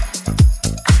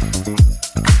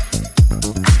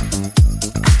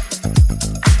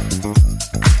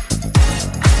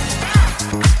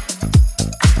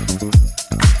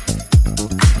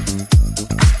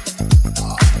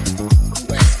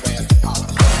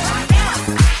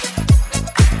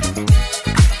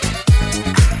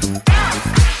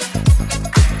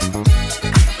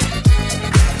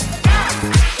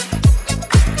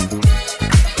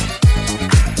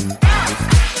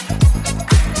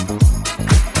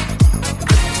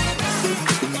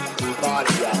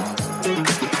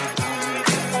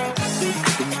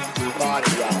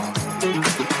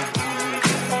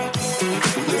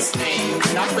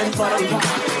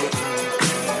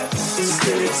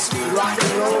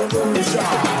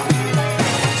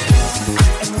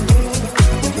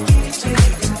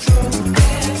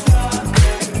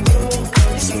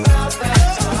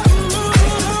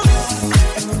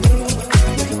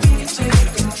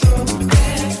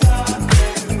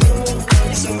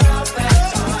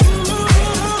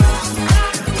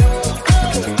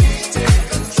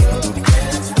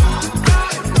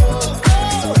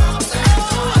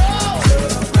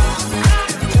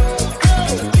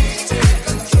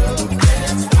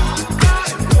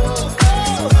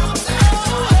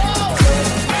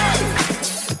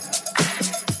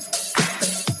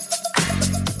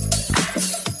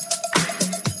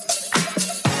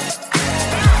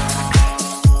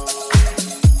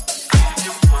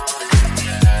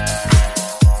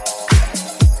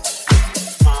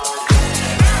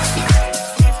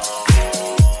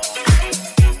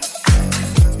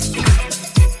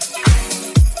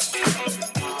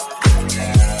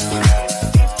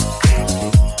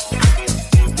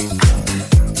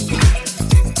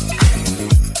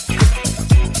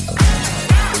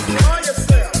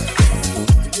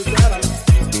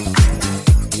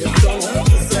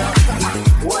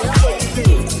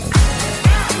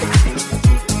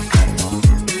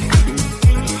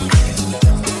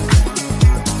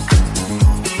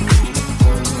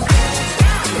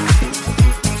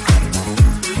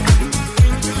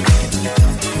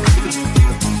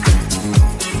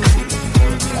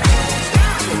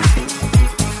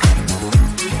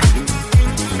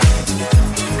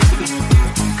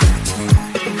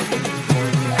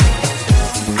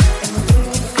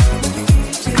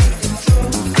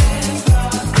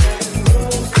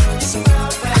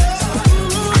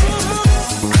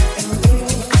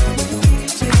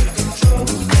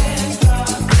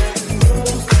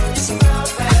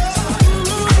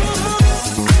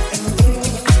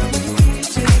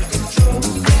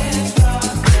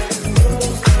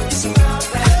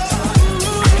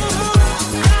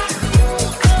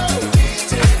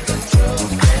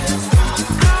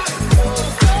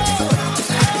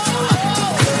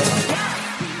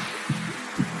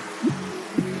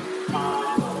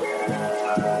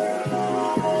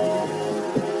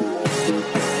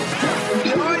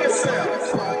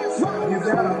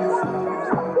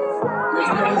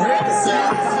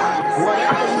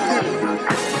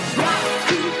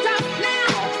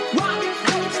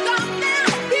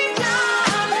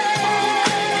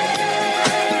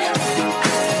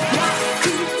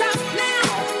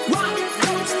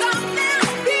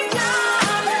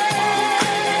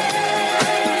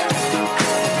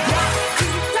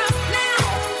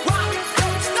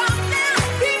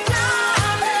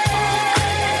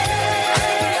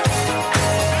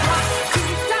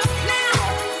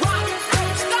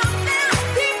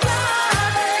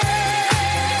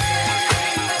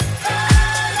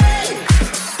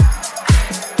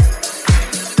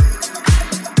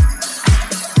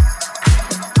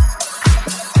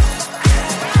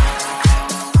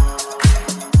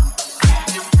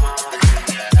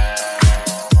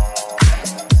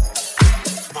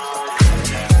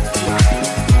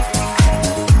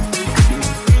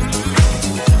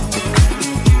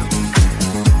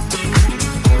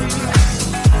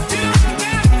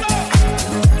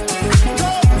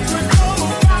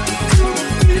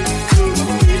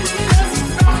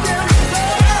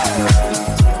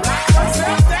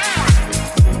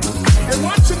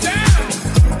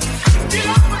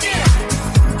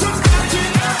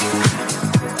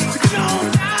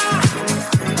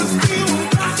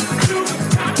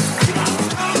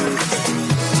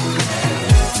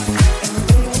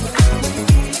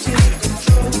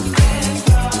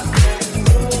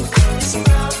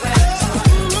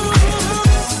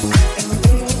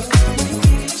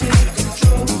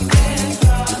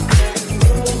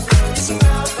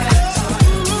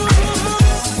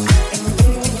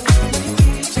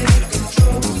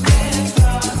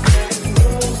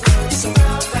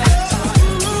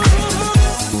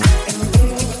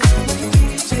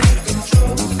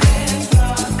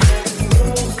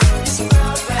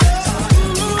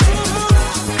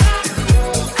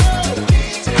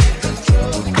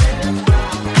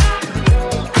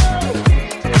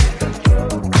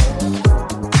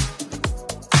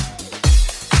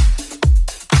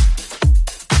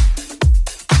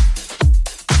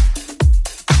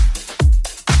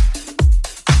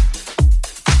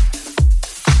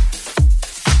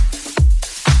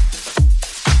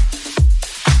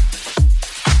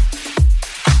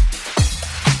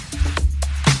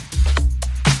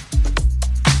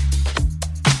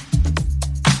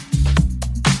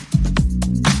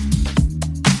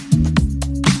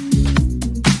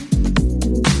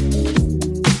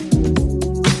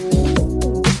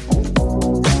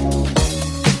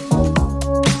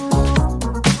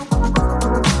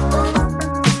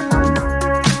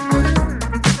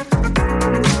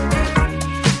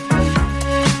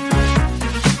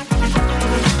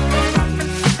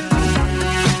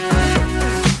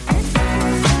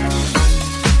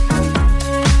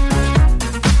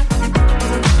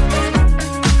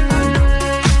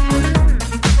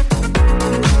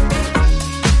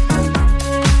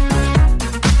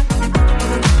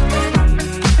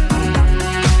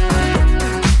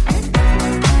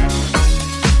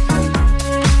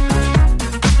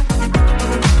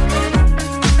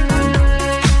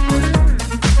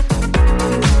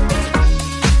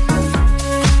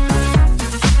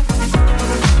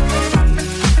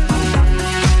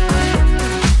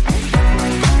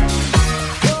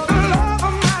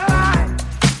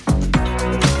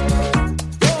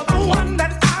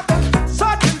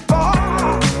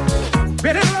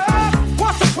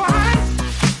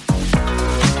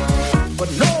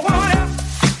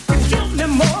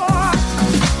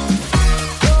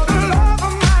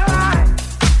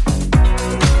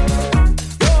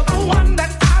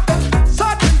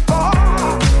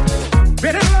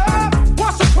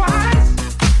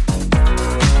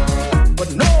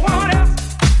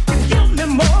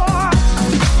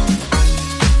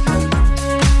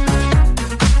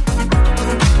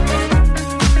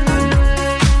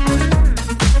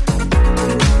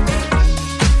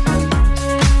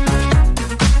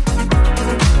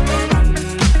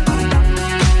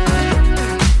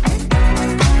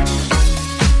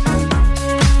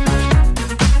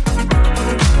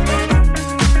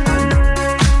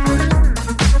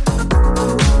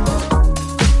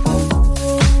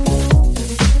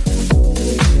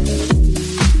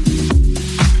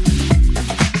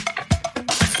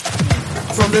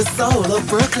 soul of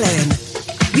Brooklyn.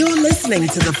 You're listening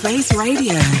to The Face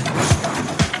Radio.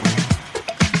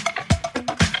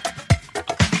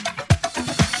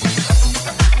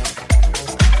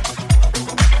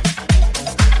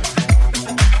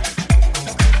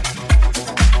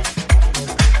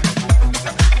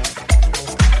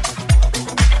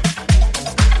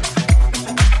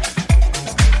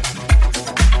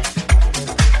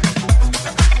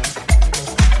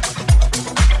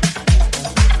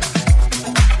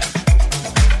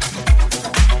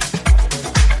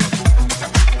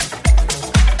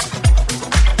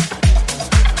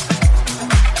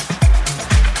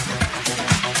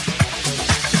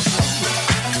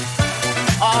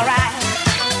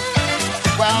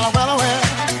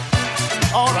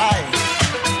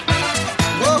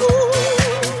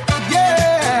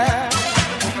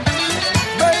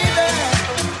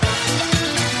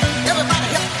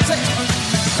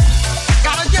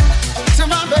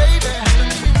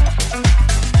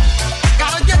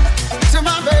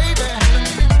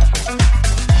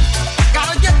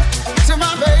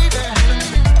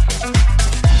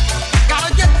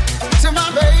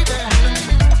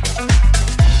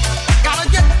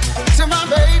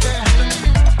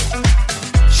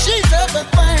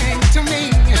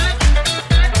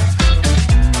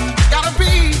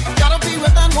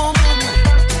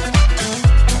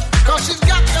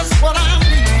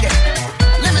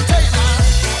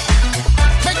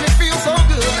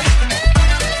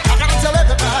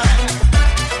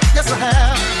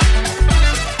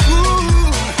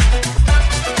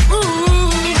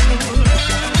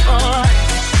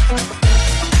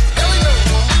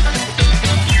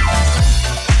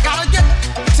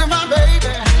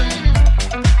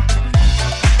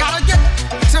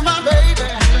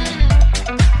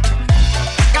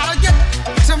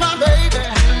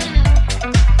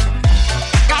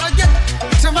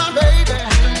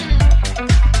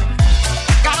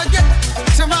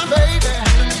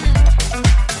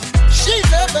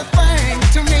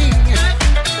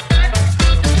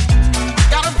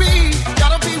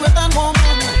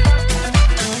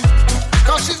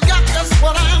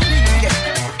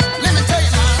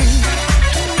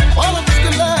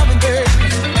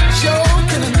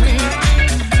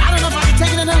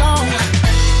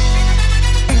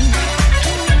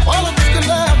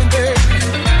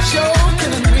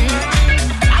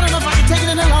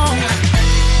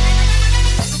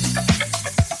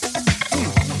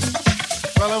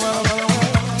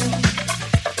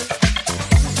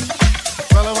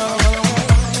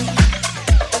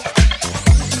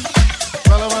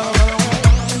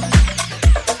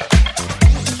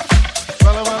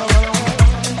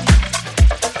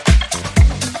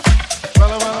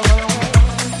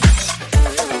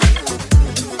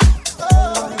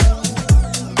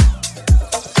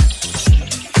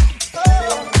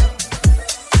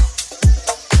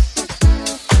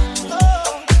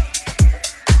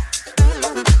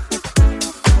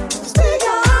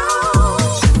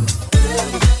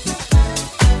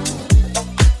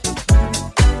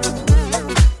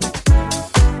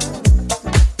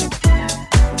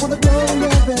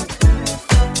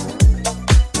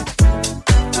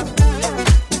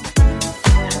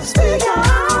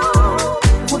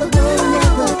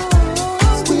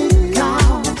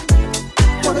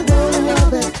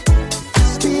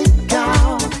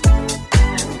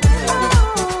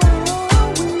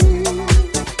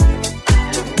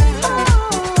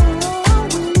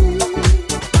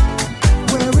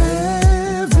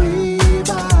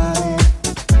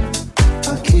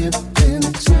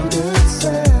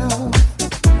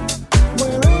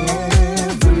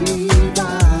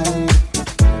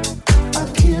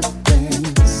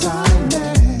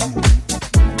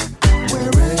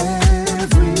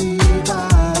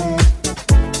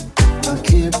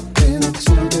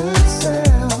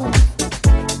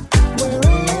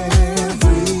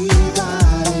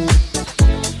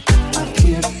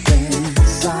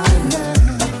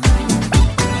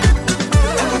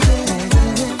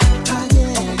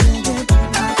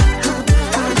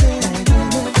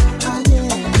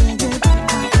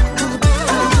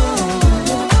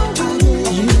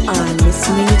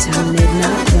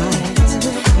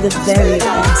 the very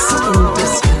best in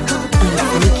disco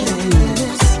and freaky grooves.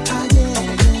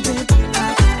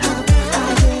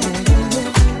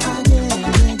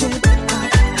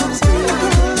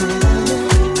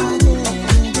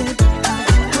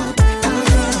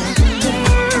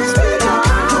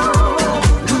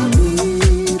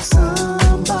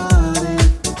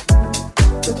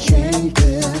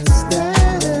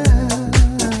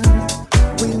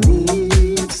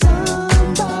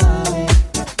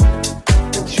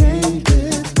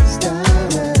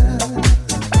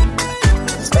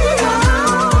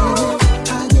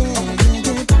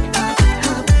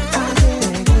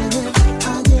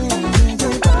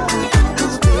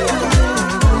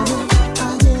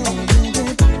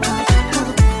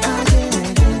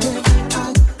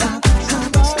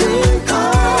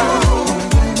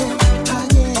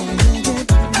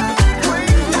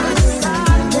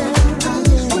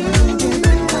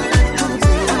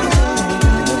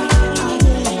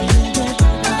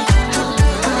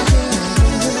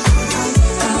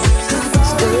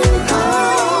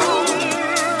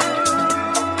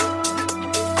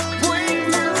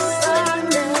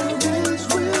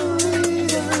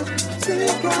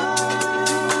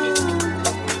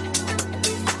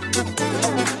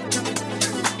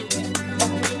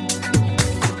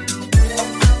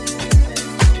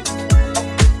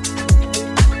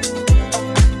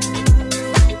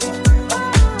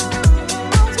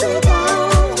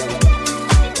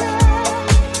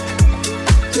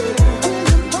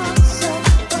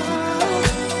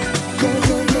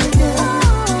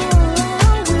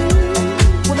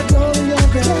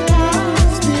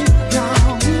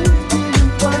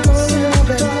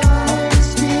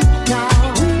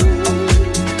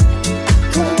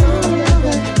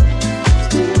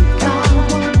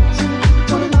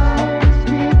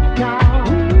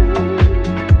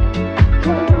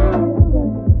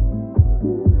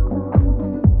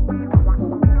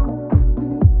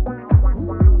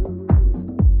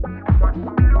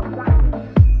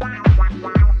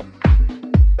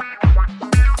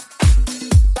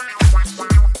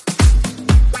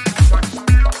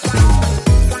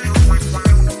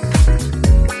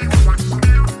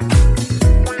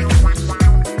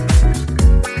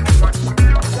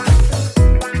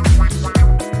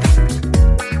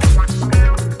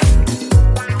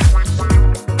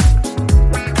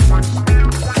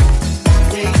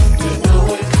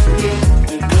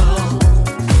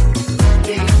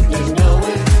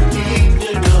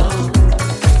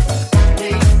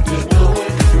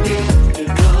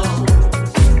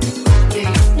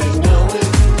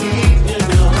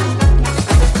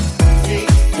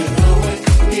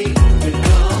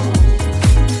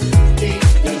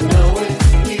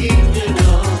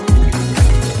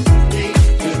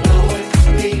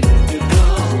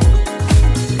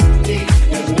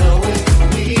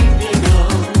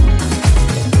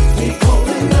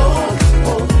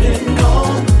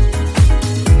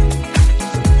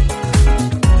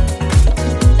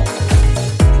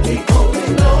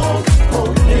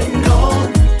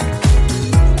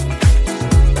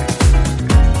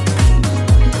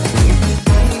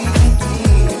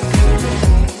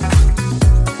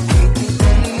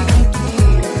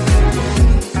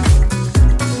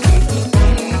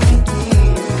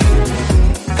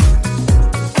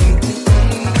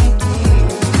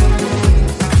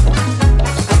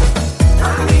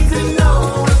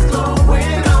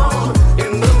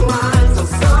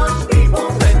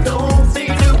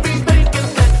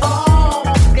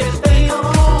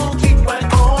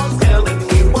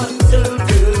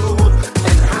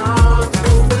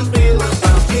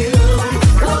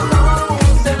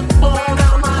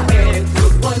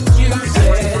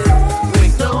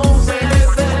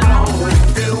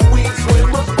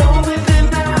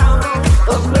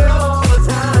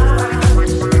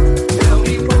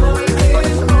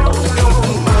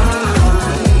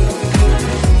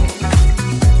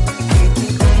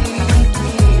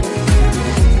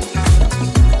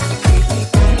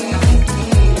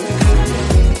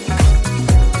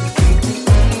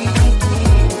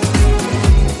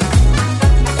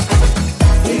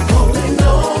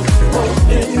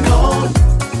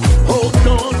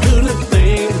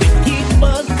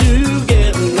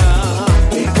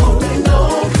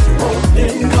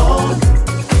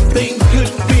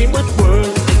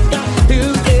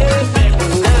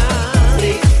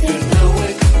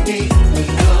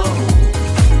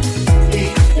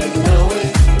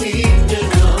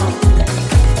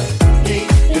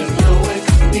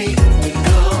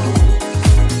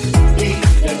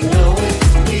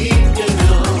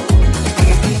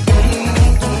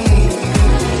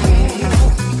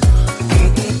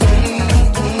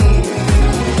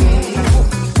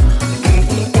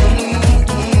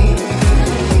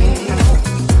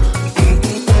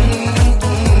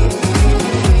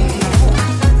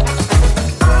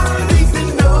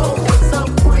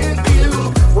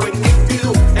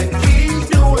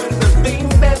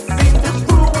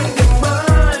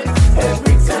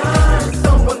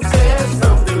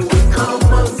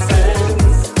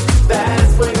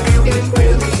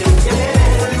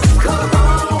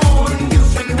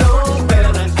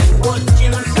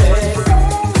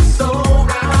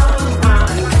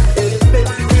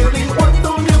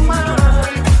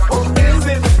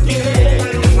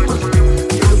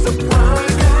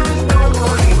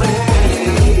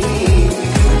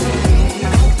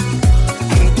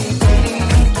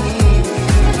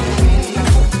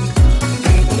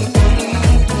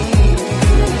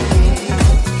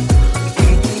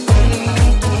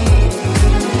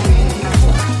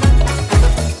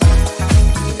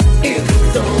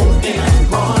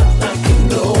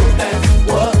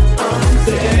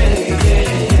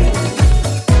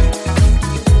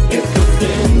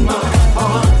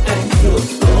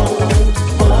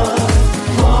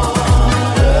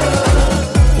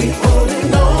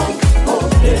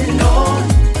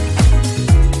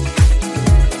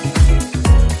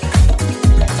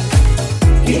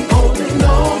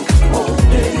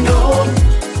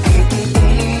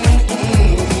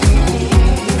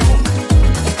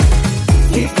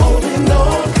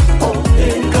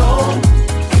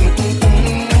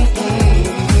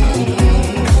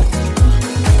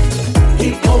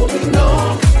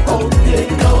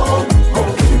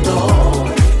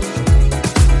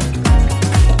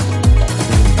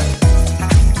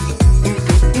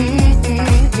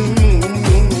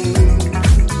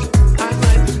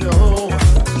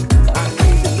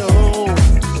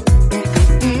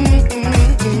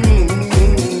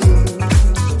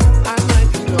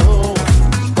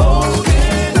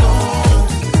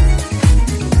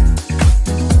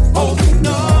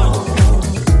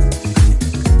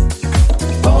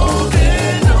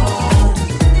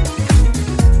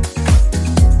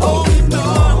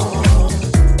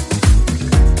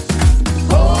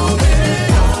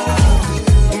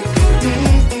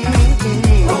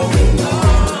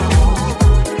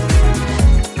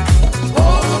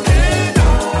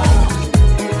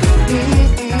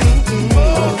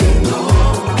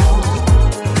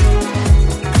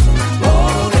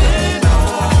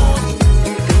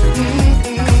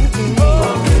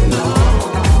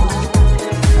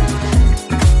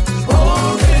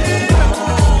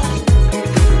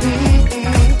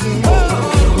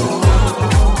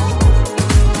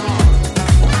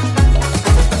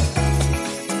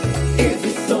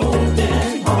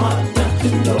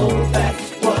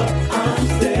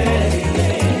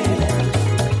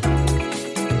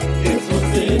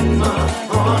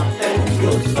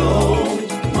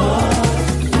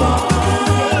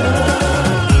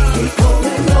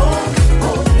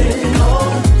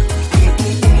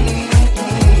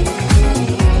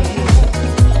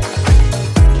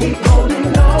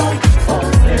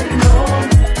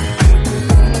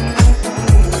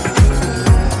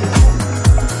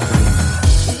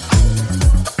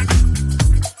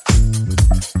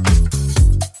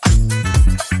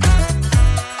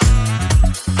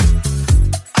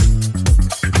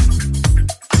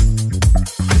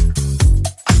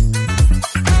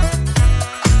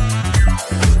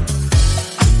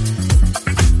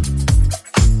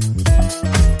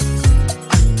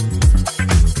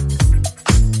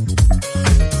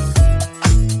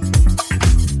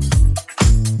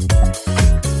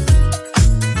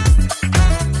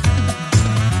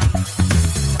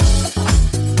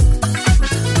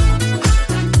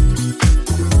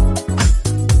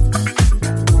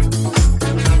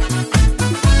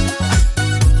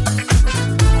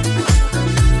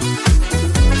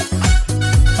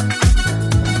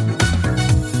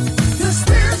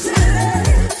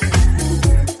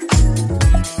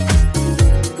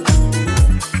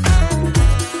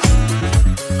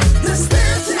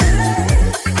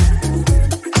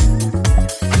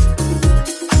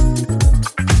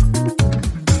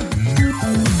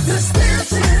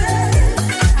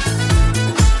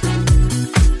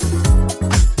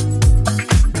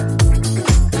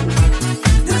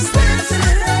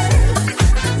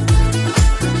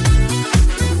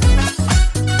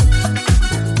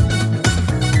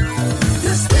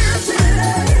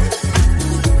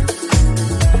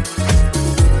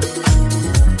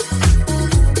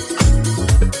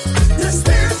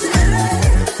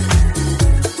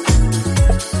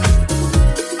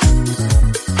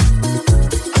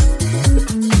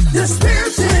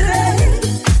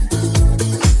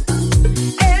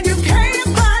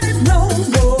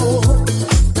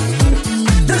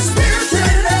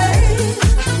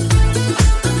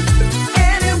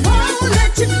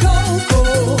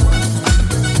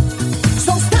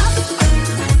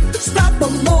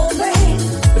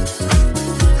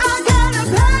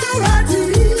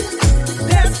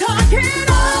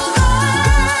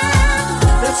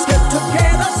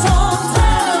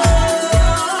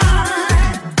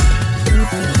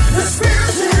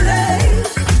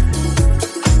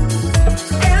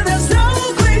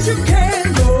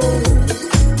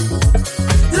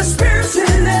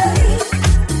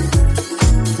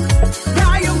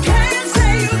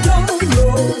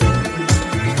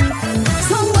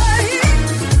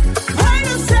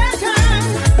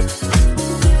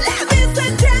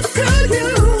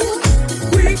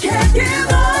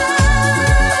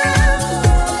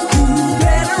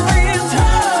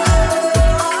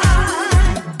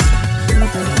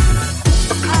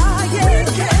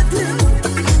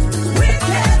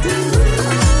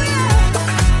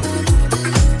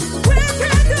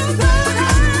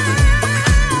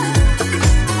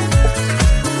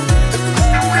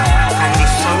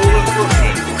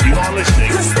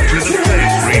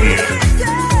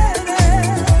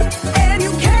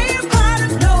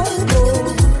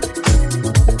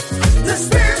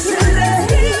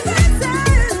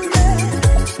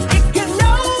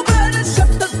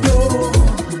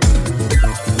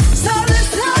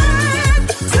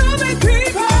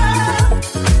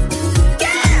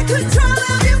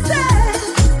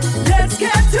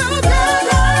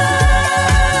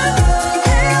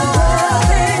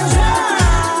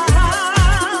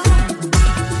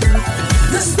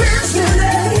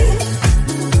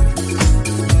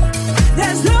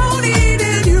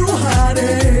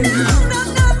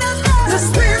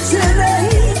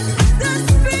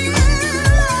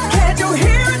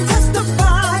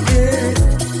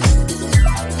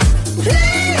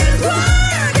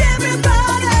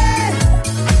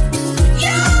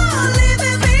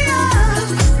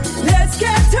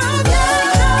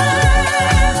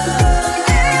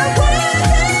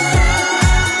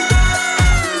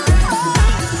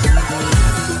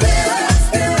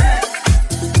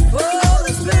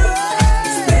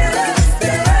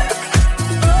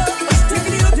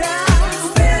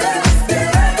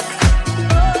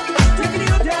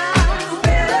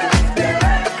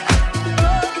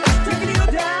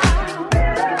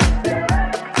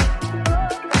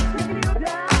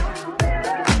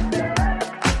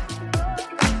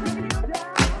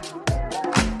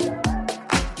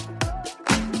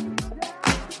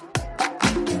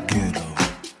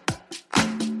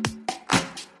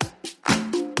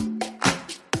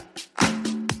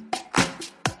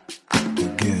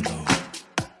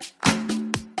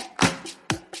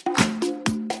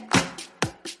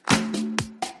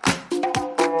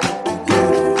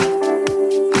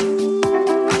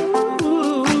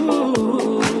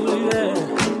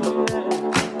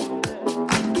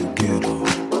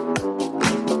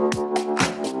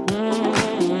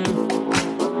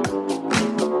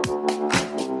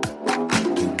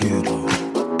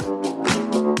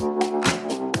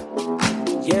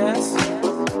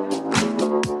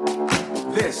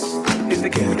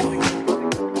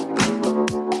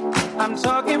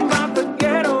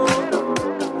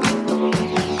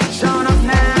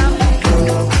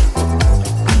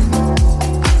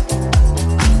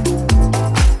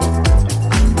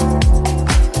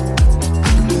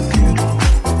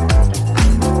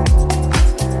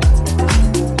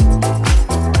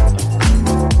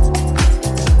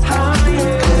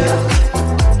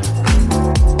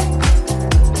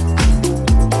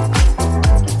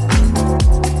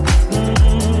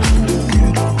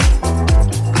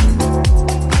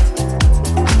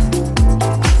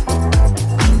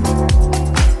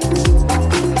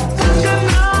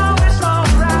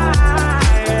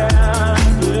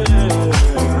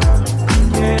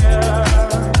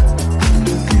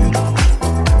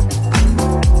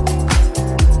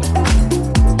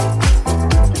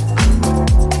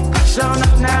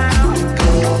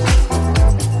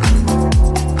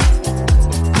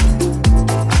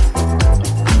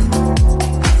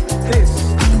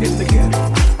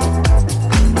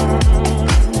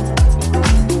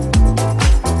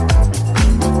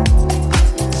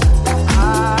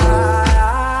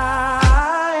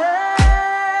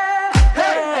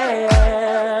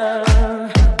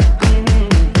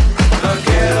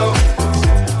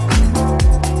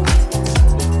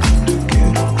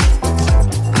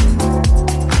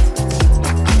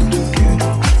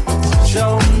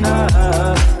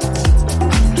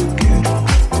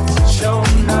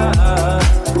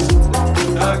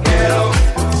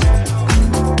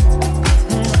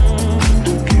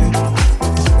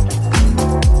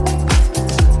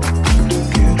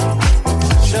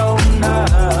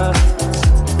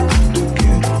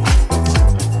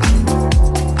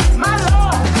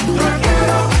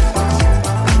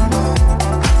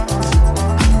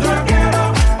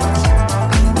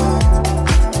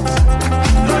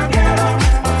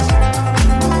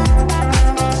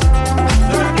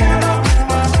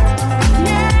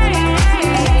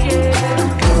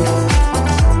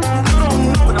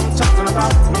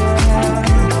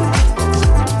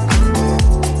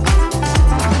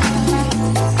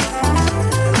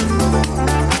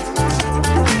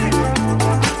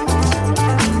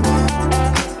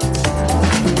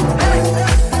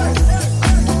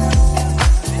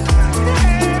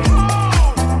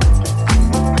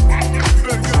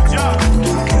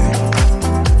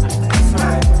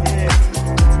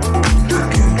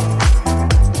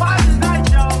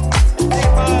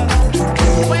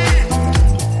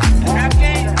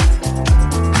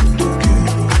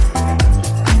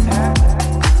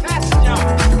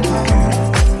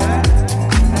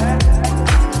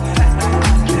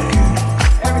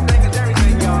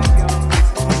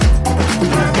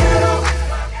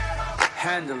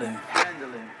 handling.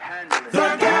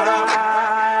 The ghetto.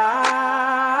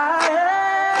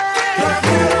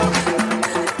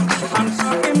 I'm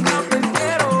talking about the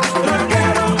ghetto. The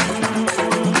ghetto.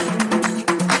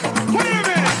 Wait a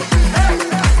minute.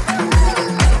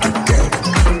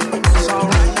 It's all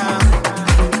right now.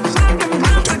 Talking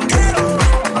about the ghetto.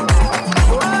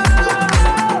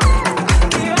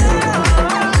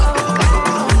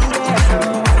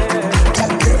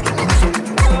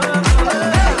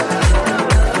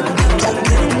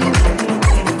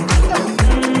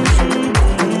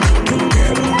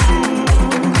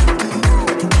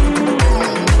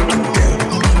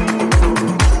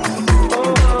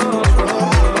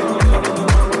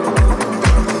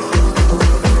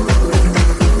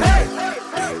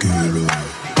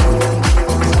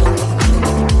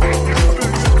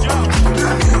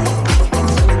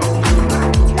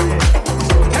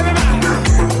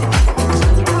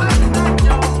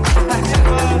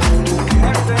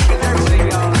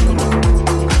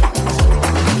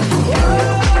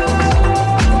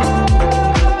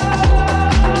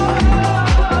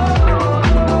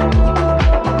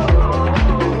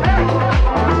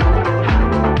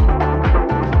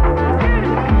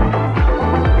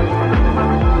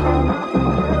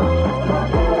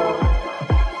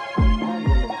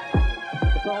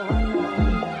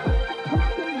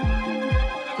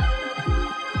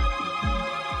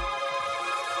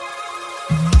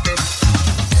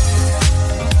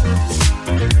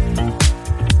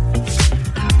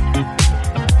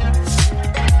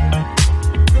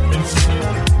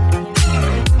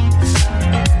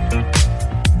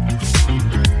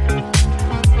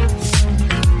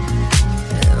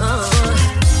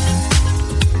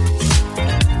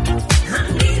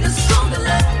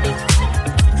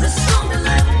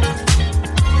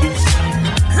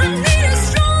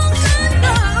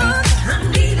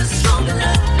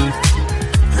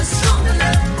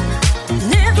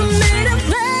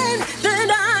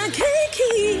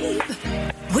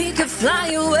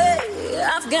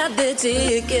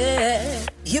 Ticket.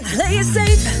 You play it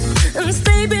safe and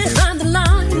stay behind the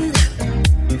line.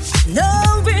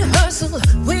 No rehearsal,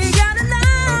 we got a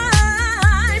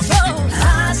life. Oh,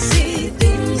 I see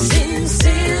things in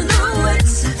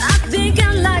silhouettes. I think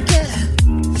I like it.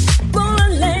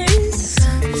 Bullet lanes,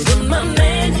 but my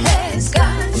man has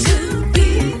got to be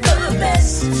the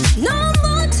best. No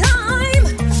more time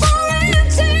for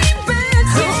empty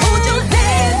beds. So hold your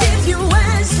head if you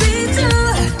ask me to.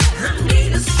 I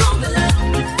need a stronger love.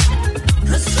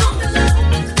 A stronger love.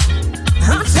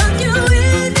 I'll tuck you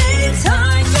in and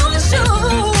tie your shoes.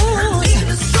 I need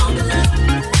a stronger love.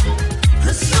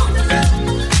 A stronger love.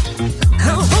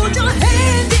 I'll hold your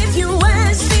hand if you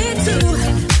ask me to.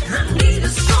 I need a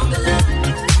stronger love.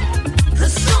 A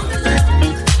stronger love.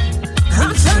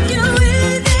 I'll tuck you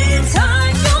in and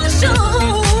tie your shoes.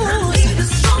 I need a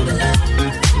stronger love.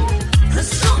 A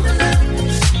stronger love.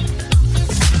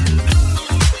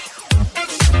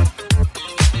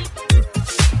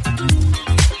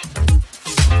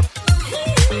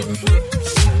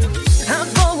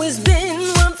 I've always been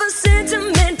one for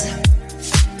sentiment,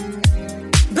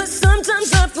 but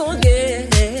sometimes I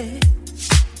forget.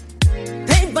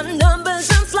 Paint by numbers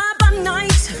and fly by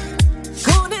night.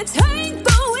 Gonna take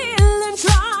the wheel and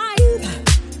drive.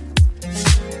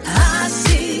 I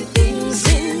see things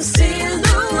in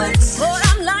silhouettes, but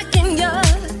I'm liking you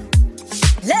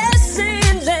less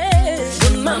and less.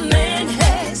 But my man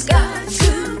has got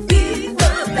to be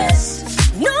the best.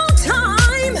 No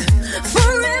time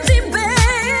for empty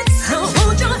beds. I'll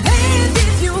hold your hand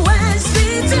if you ask me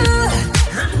to.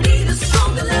 I need a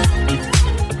stronger love.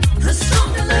 A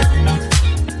stronger love.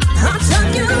 I'll tuck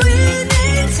you in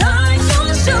and tie your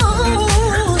shoes.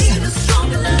 I need a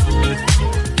stronger love.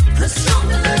 A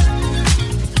stronger love.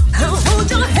 I'll hold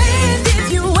your hand if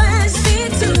you ask me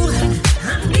to.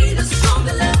 I need a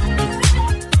stronger love.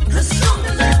 A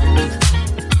stronger love.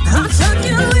 I'll tuck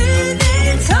you in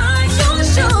and tie your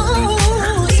shoes.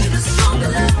 I need a stronger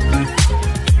love.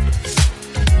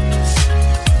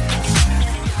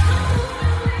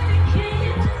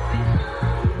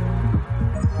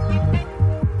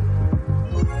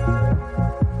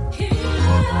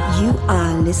 You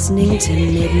are listening to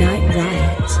Midnight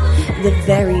Riot, the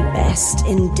very best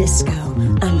in disco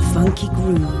and funky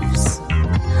grooves.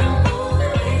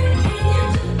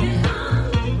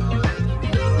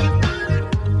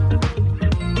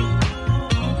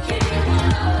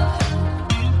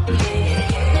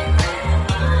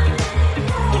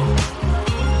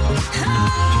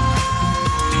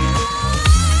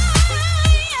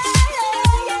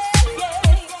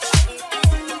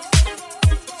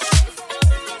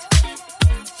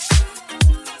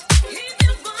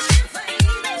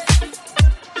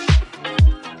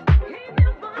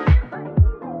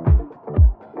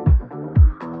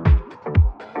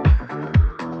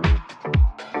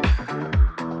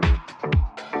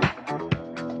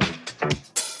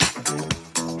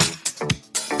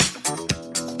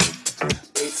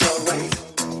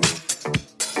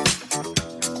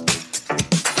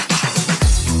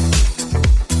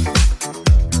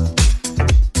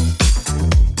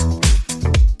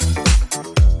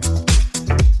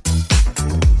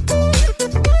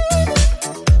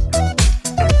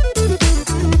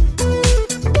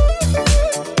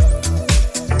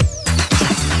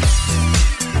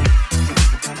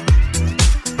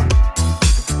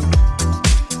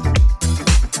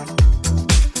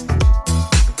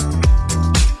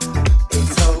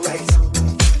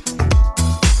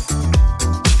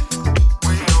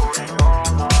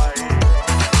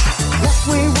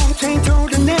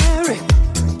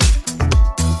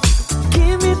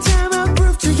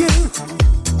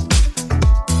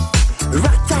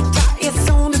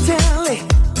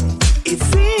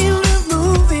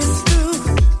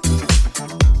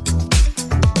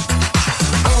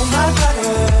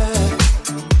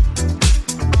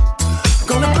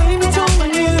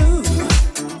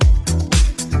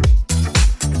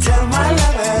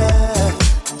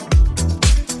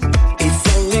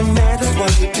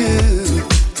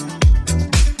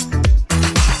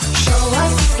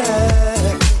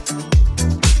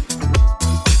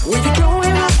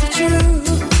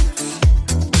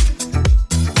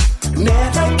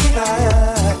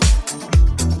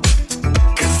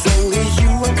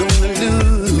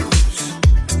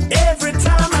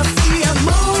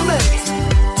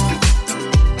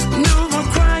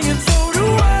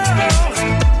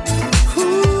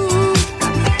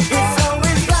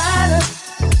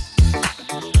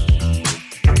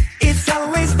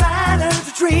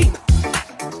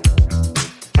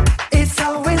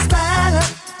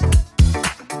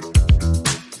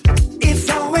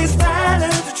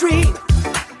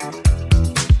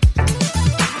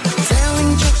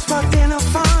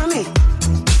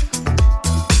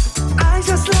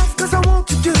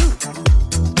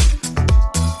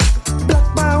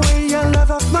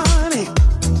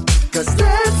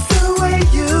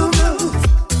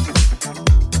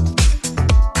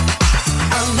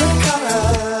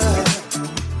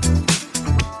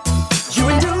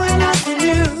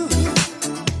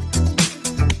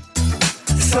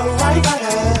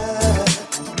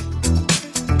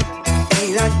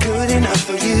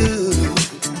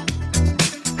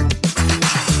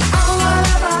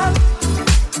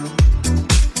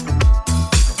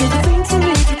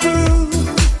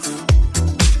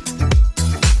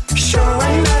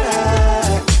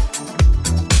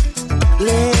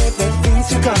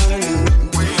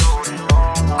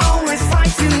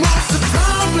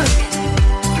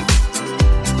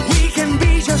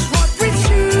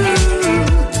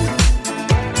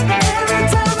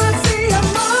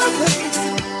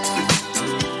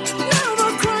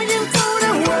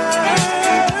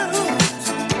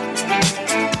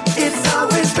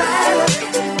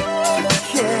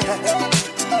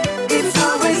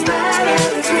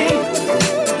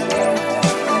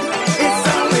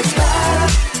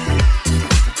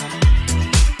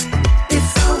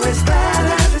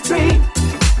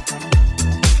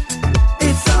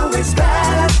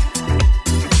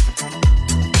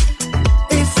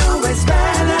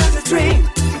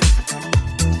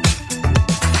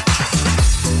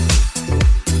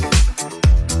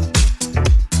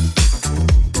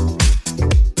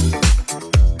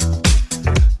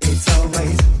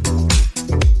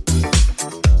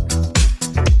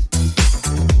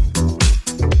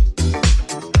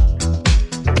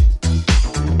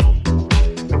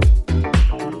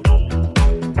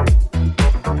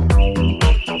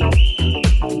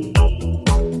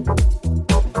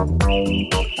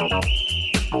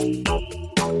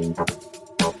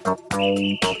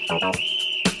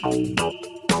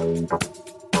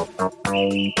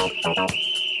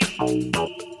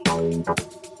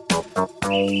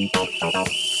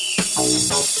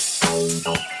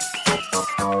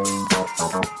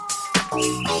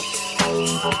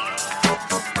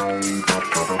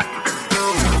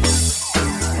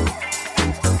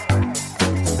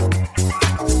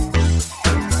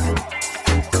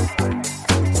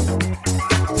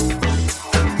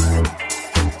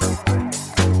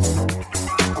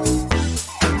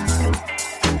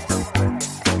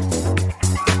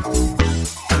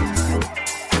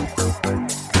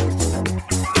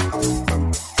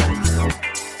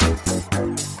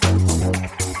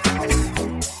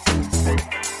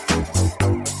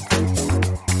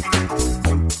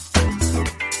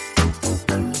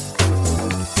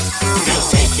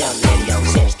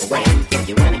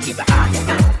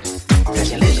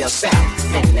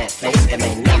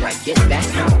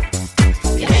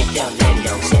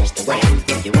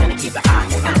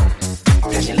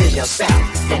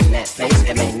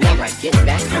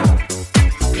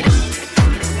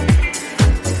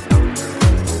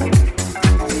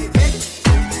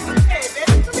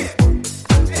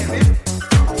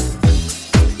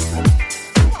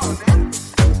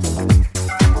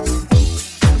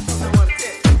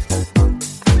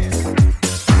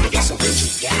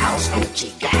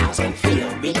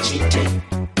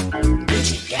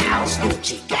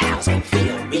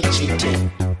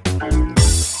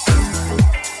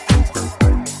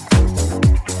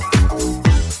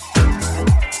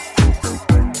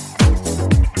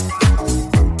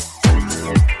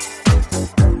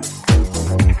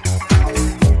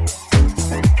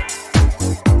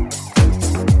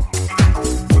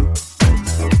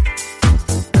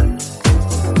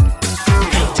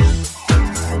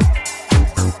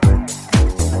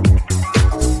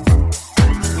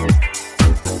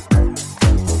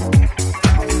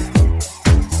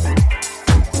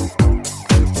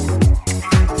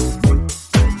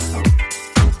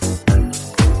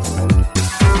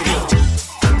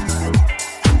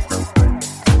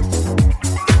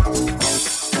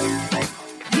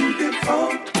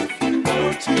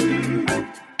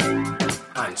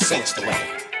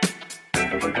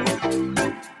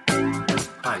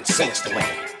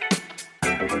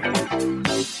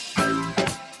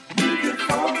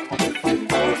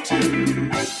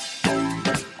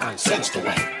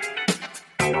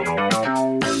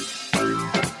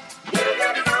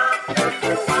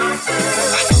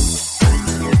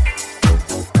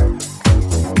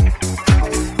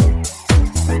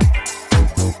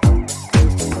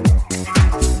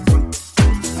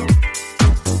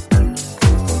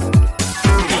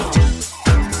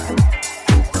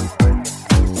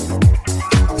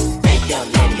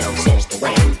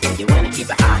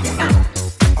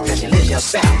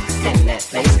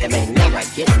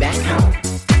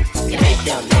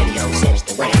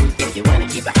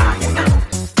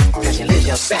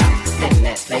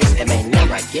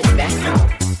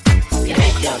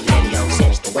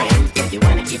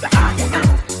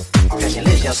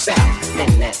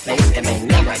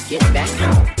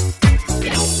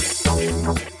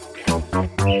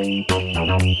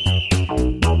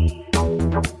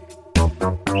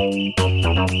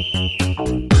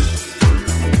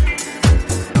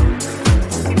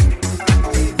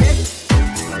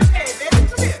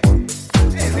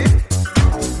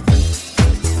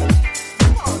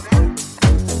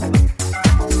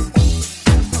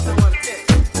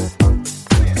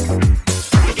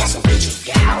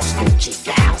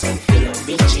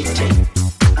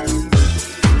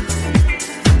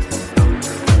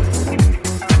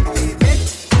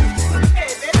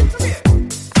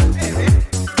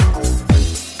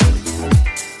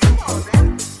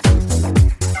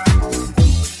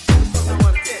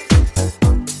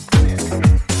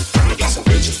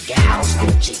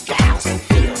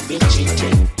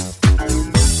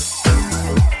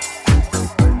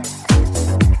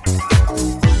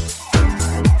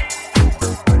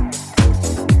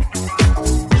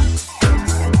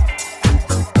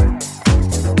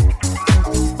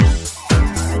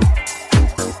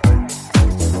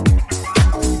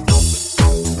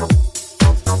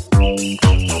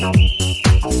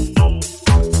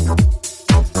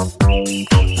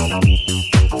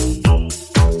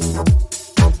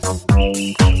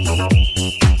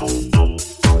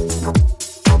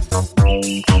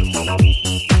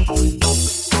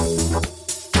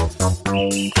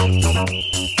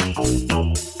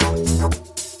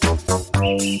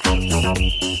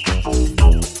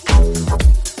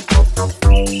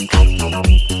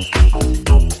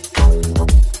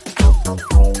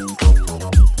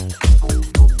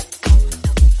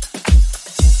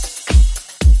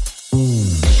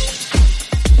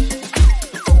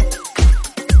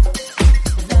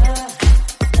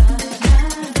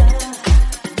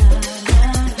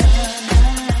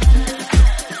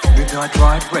 Midnight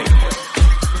Riot Radio.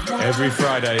 Every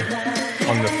Friday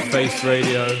on the Face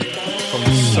Radio from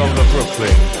the soul of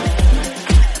Brooklyn.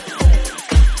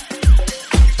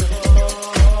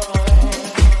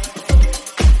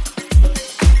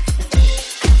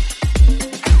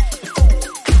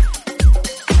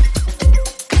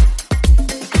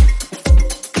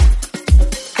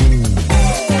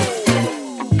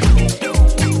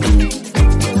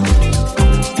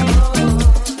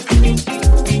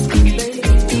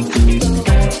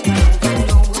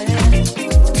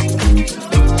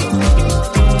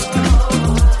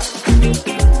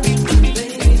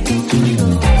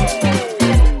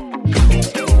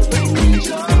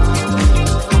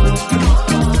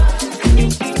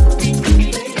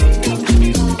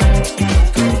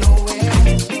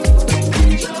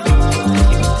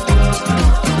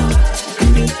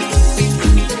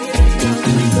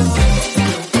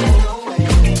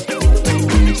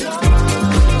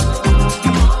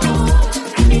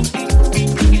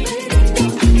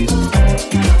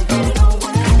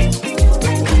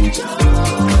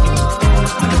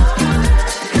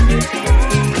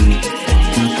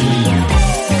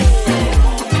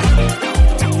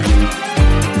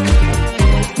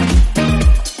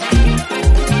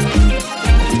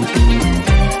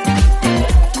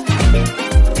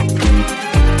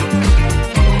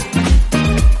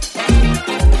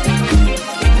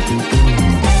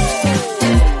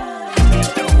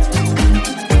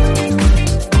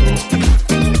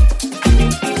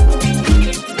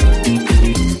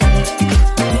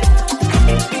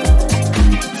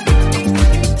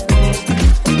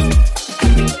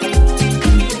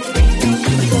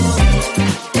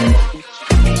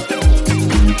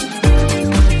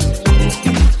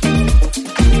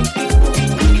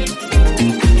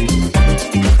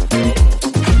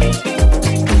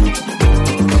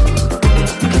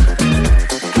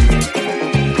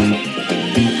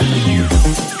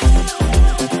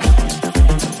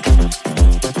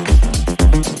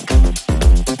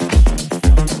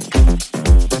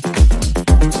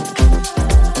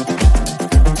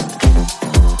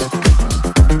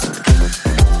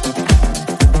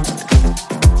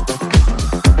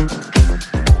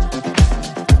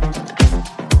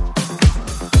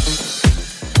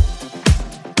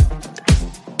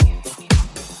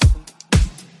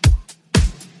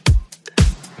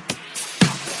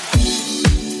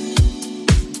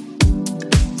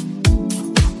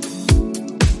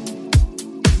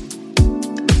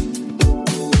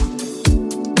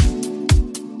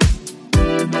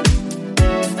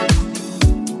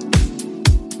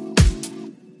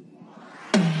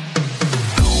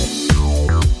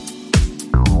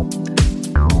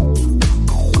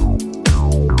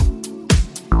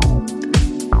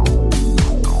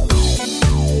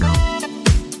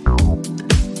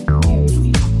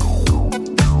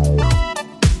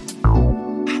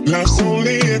 Life's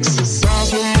only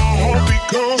exercise when my heart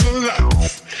becomes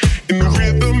alive. In the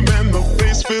rhythm and the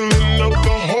bass, filling up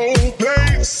the whole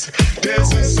place.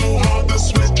 Dancing so hard the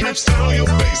sweat drips down your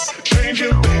face. Change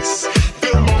your pace,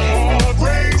 feel my heart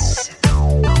race.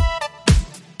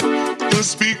 The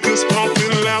speakers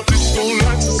pumping loud, disco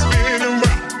lights are spinning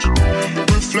round.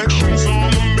 Reflections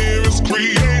on the mirrors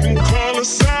creating color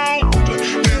sound.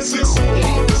 Dancing so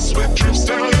hard the sweat drips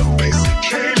down your face.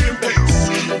 Change your pace,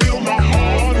 feel my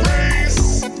heart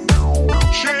race.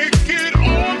 Shake it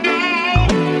all down.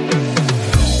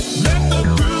 Let the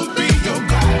groove be your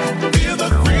guide. Feel the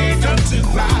freedom to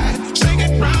fly. Shake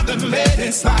it round and let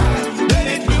it slide. Let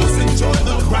it loose, enjoy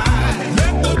the ride.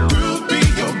 Let the groove be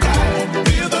your guide.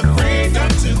 Feel the freedom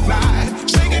to fly.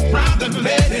 Shake it round and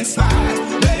let it slide.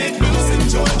 Let it loose,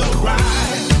 enjoy the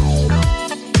ride.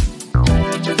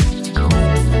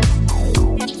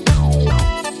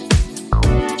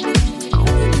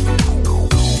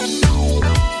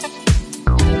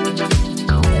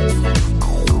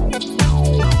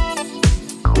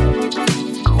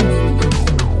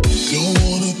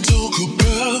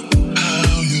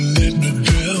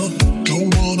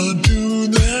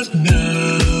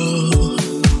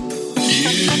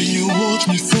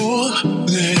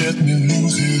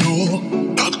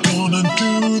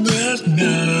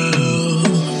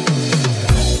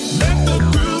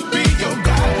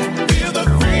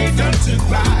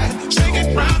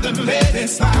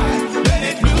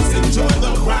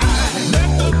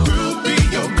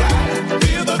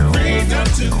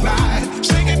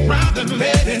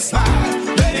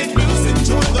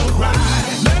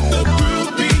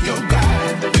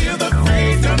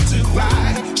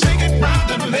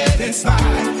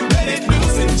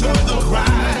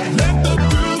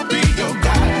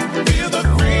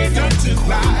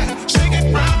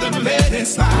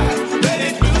 Let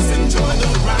it loose, enjoy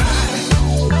the ride.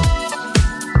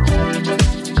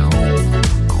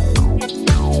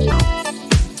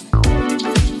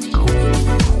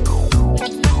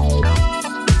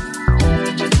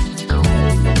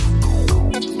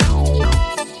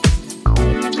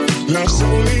 Life's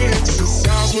only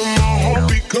exercise when my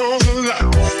heartbeat comes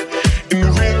alive. In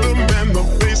the rhythm and the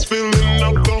bass, filling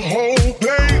up the whole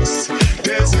place.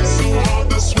 Dancing so hard,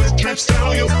 the sweat drips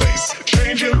down your face.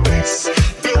 Changing pace,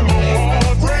 feel my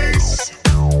heart race.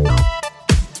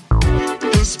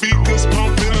 The speakers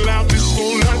pumping loud, disco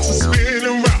lights are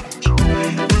spinning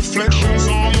round. Reflections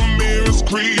on the mirrors,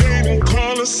 creating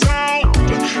color sound.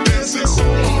 Dancing so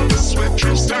hard, the sweat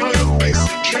drips down your face.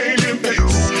 Changing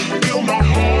pace, feel my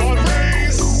heart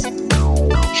race.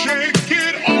 Shake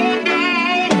it all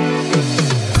down.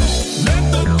 Let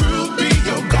the groove be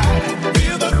your guide.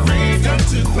 Feel the freedom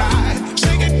to fly.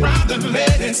 Shake it round and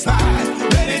let it slide.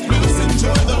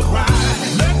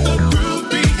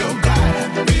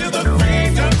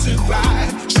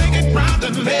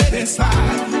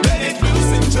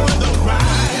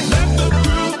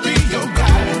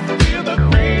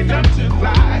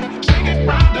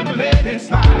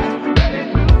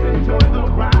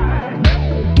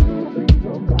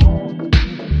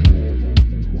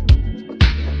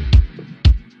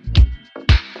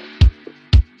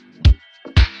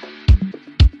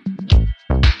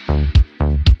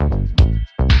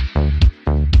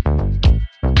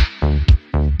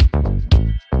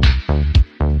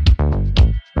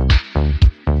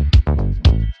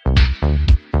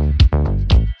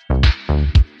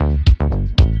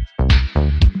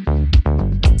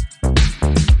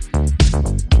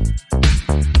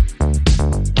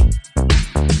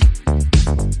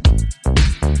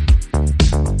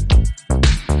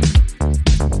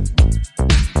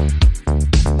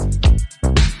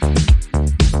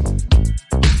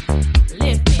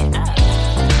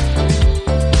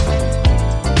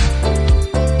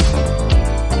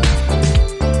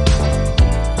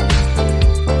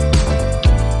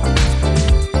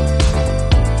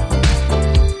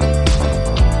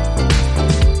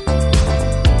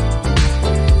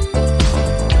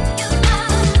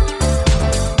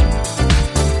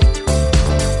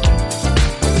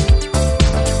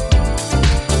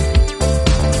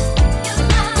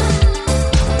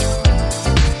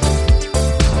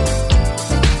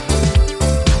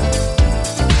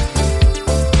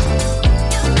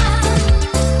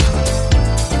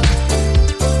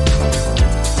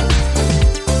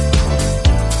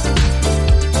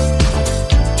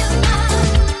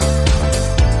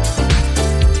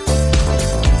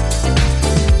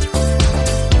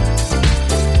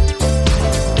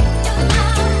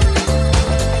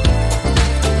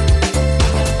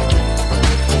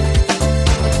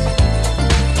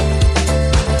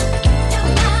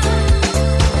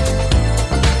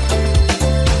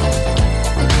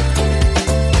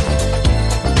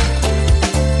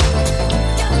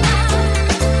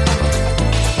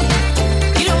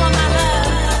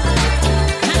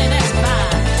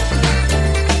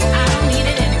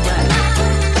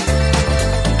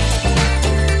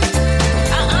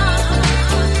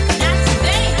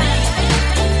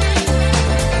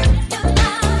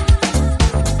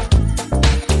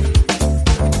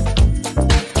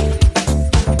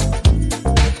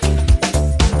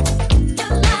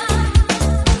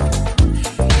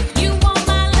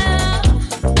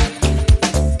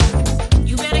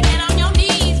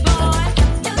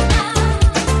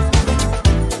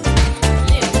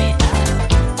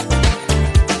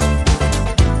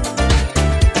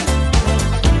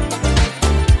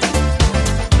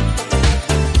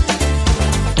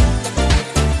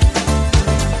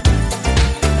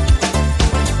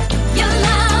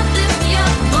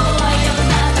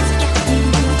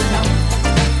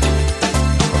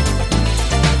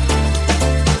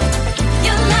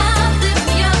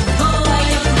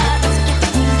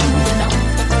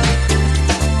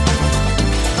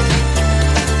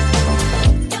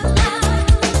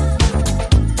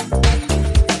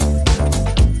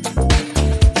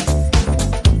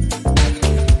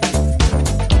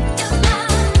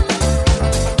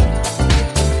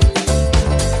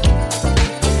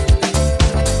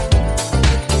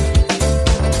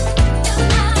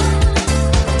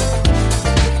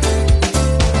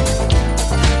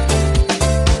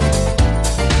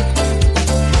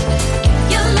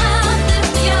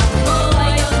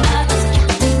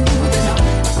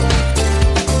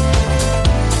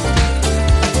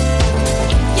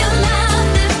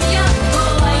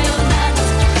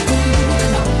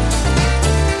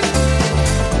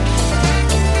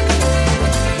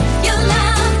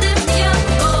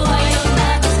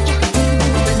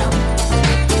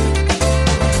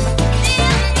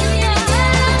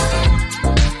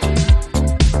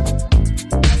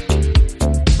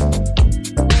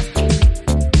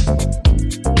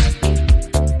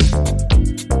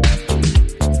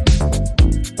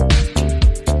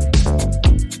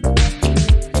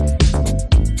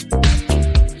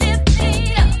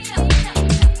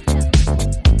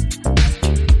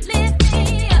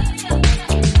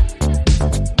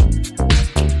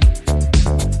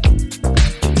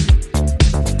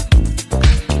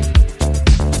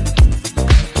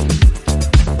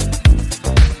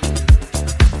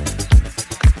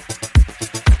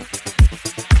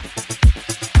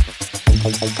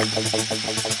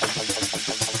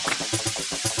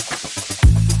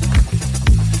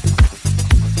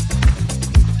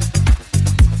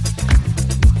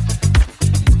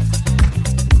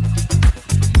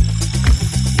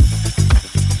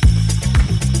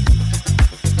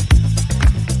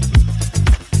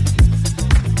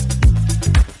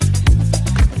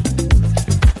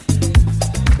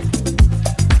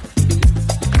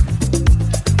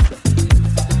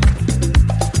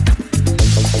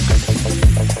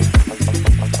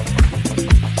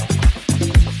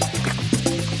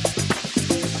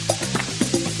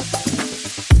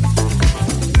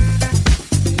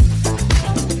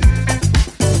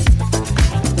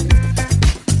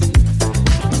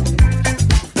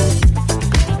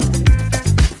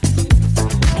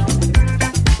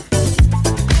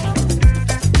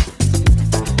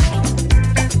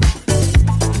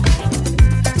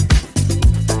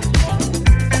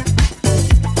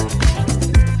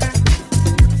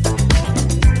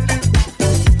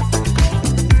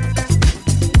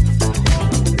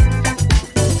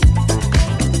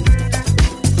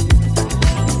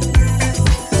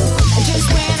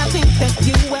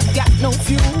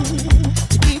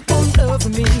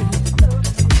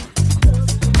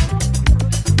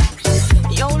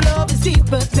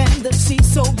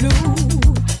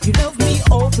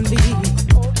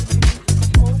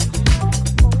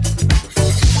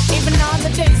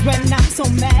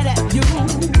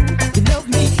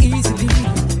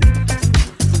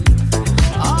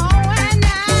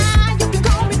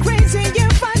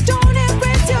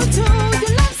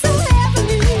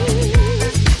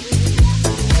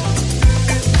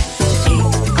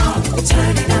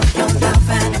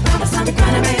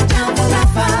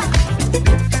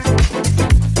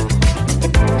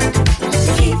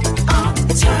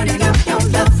 Turning up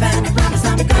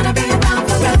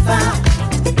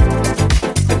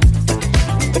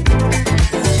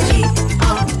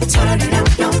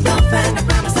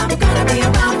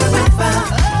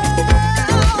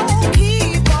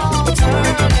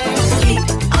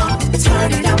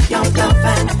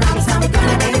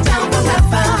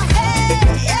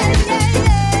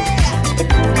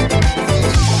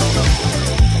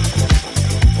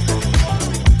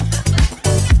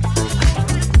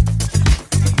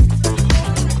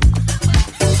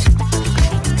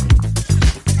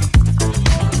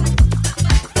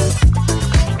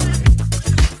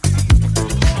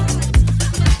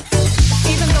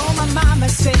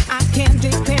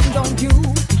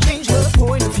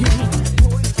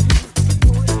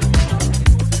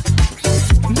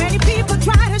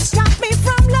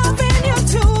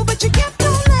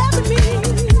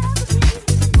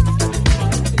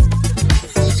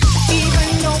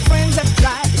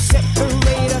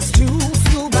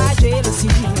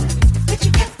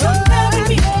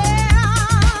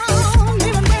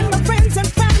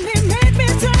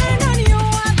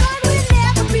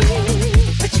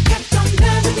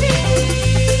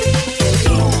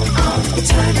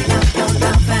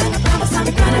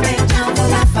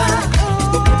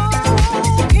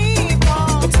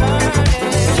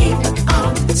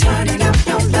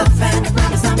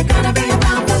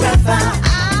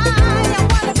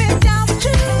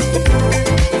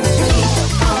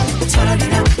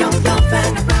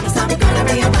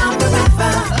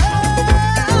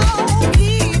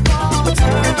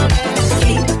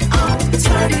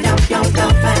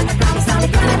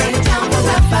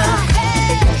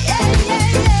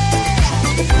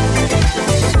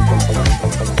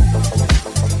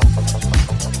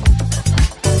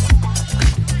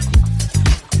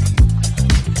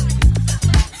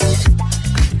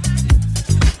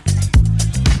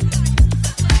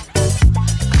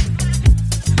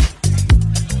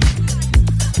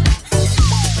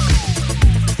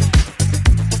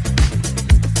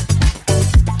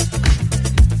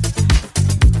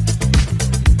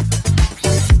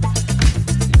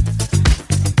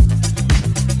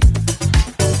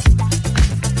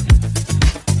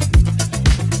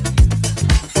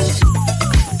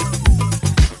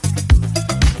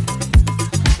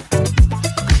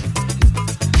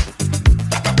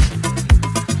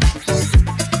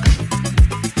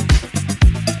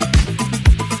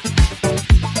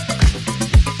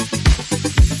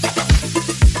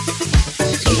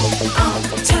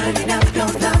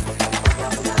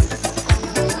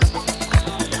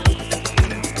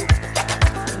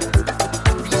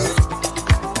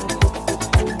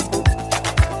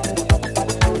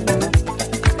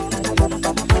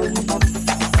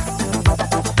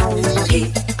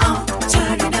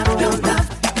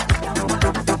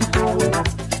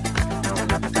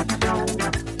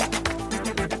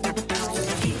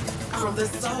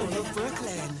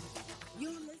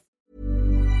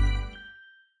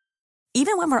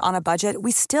when we're on a budget,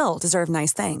 we still deserve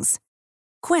nice things.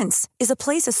 Quince is a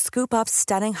place to scoop up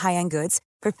stunning high-end goods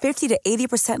for 50 to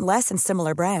 80% less than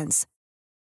similar brands.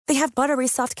 They have buttery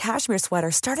soft cashmere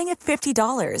sweaters starting at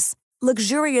 $50,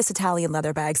 luxurious Italian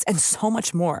leather bags, and so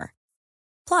much more.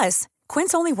 Plus,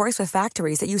 Quince only works with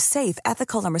factories that use safe,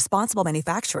 ethical, and responsible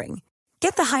manufacturing.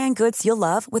 Get the high-end goods you'll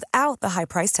love without the high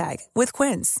price tag with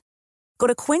Quince. Go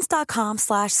to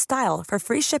quince.com/style for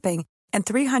free shipping and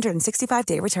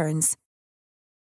 365-day returns.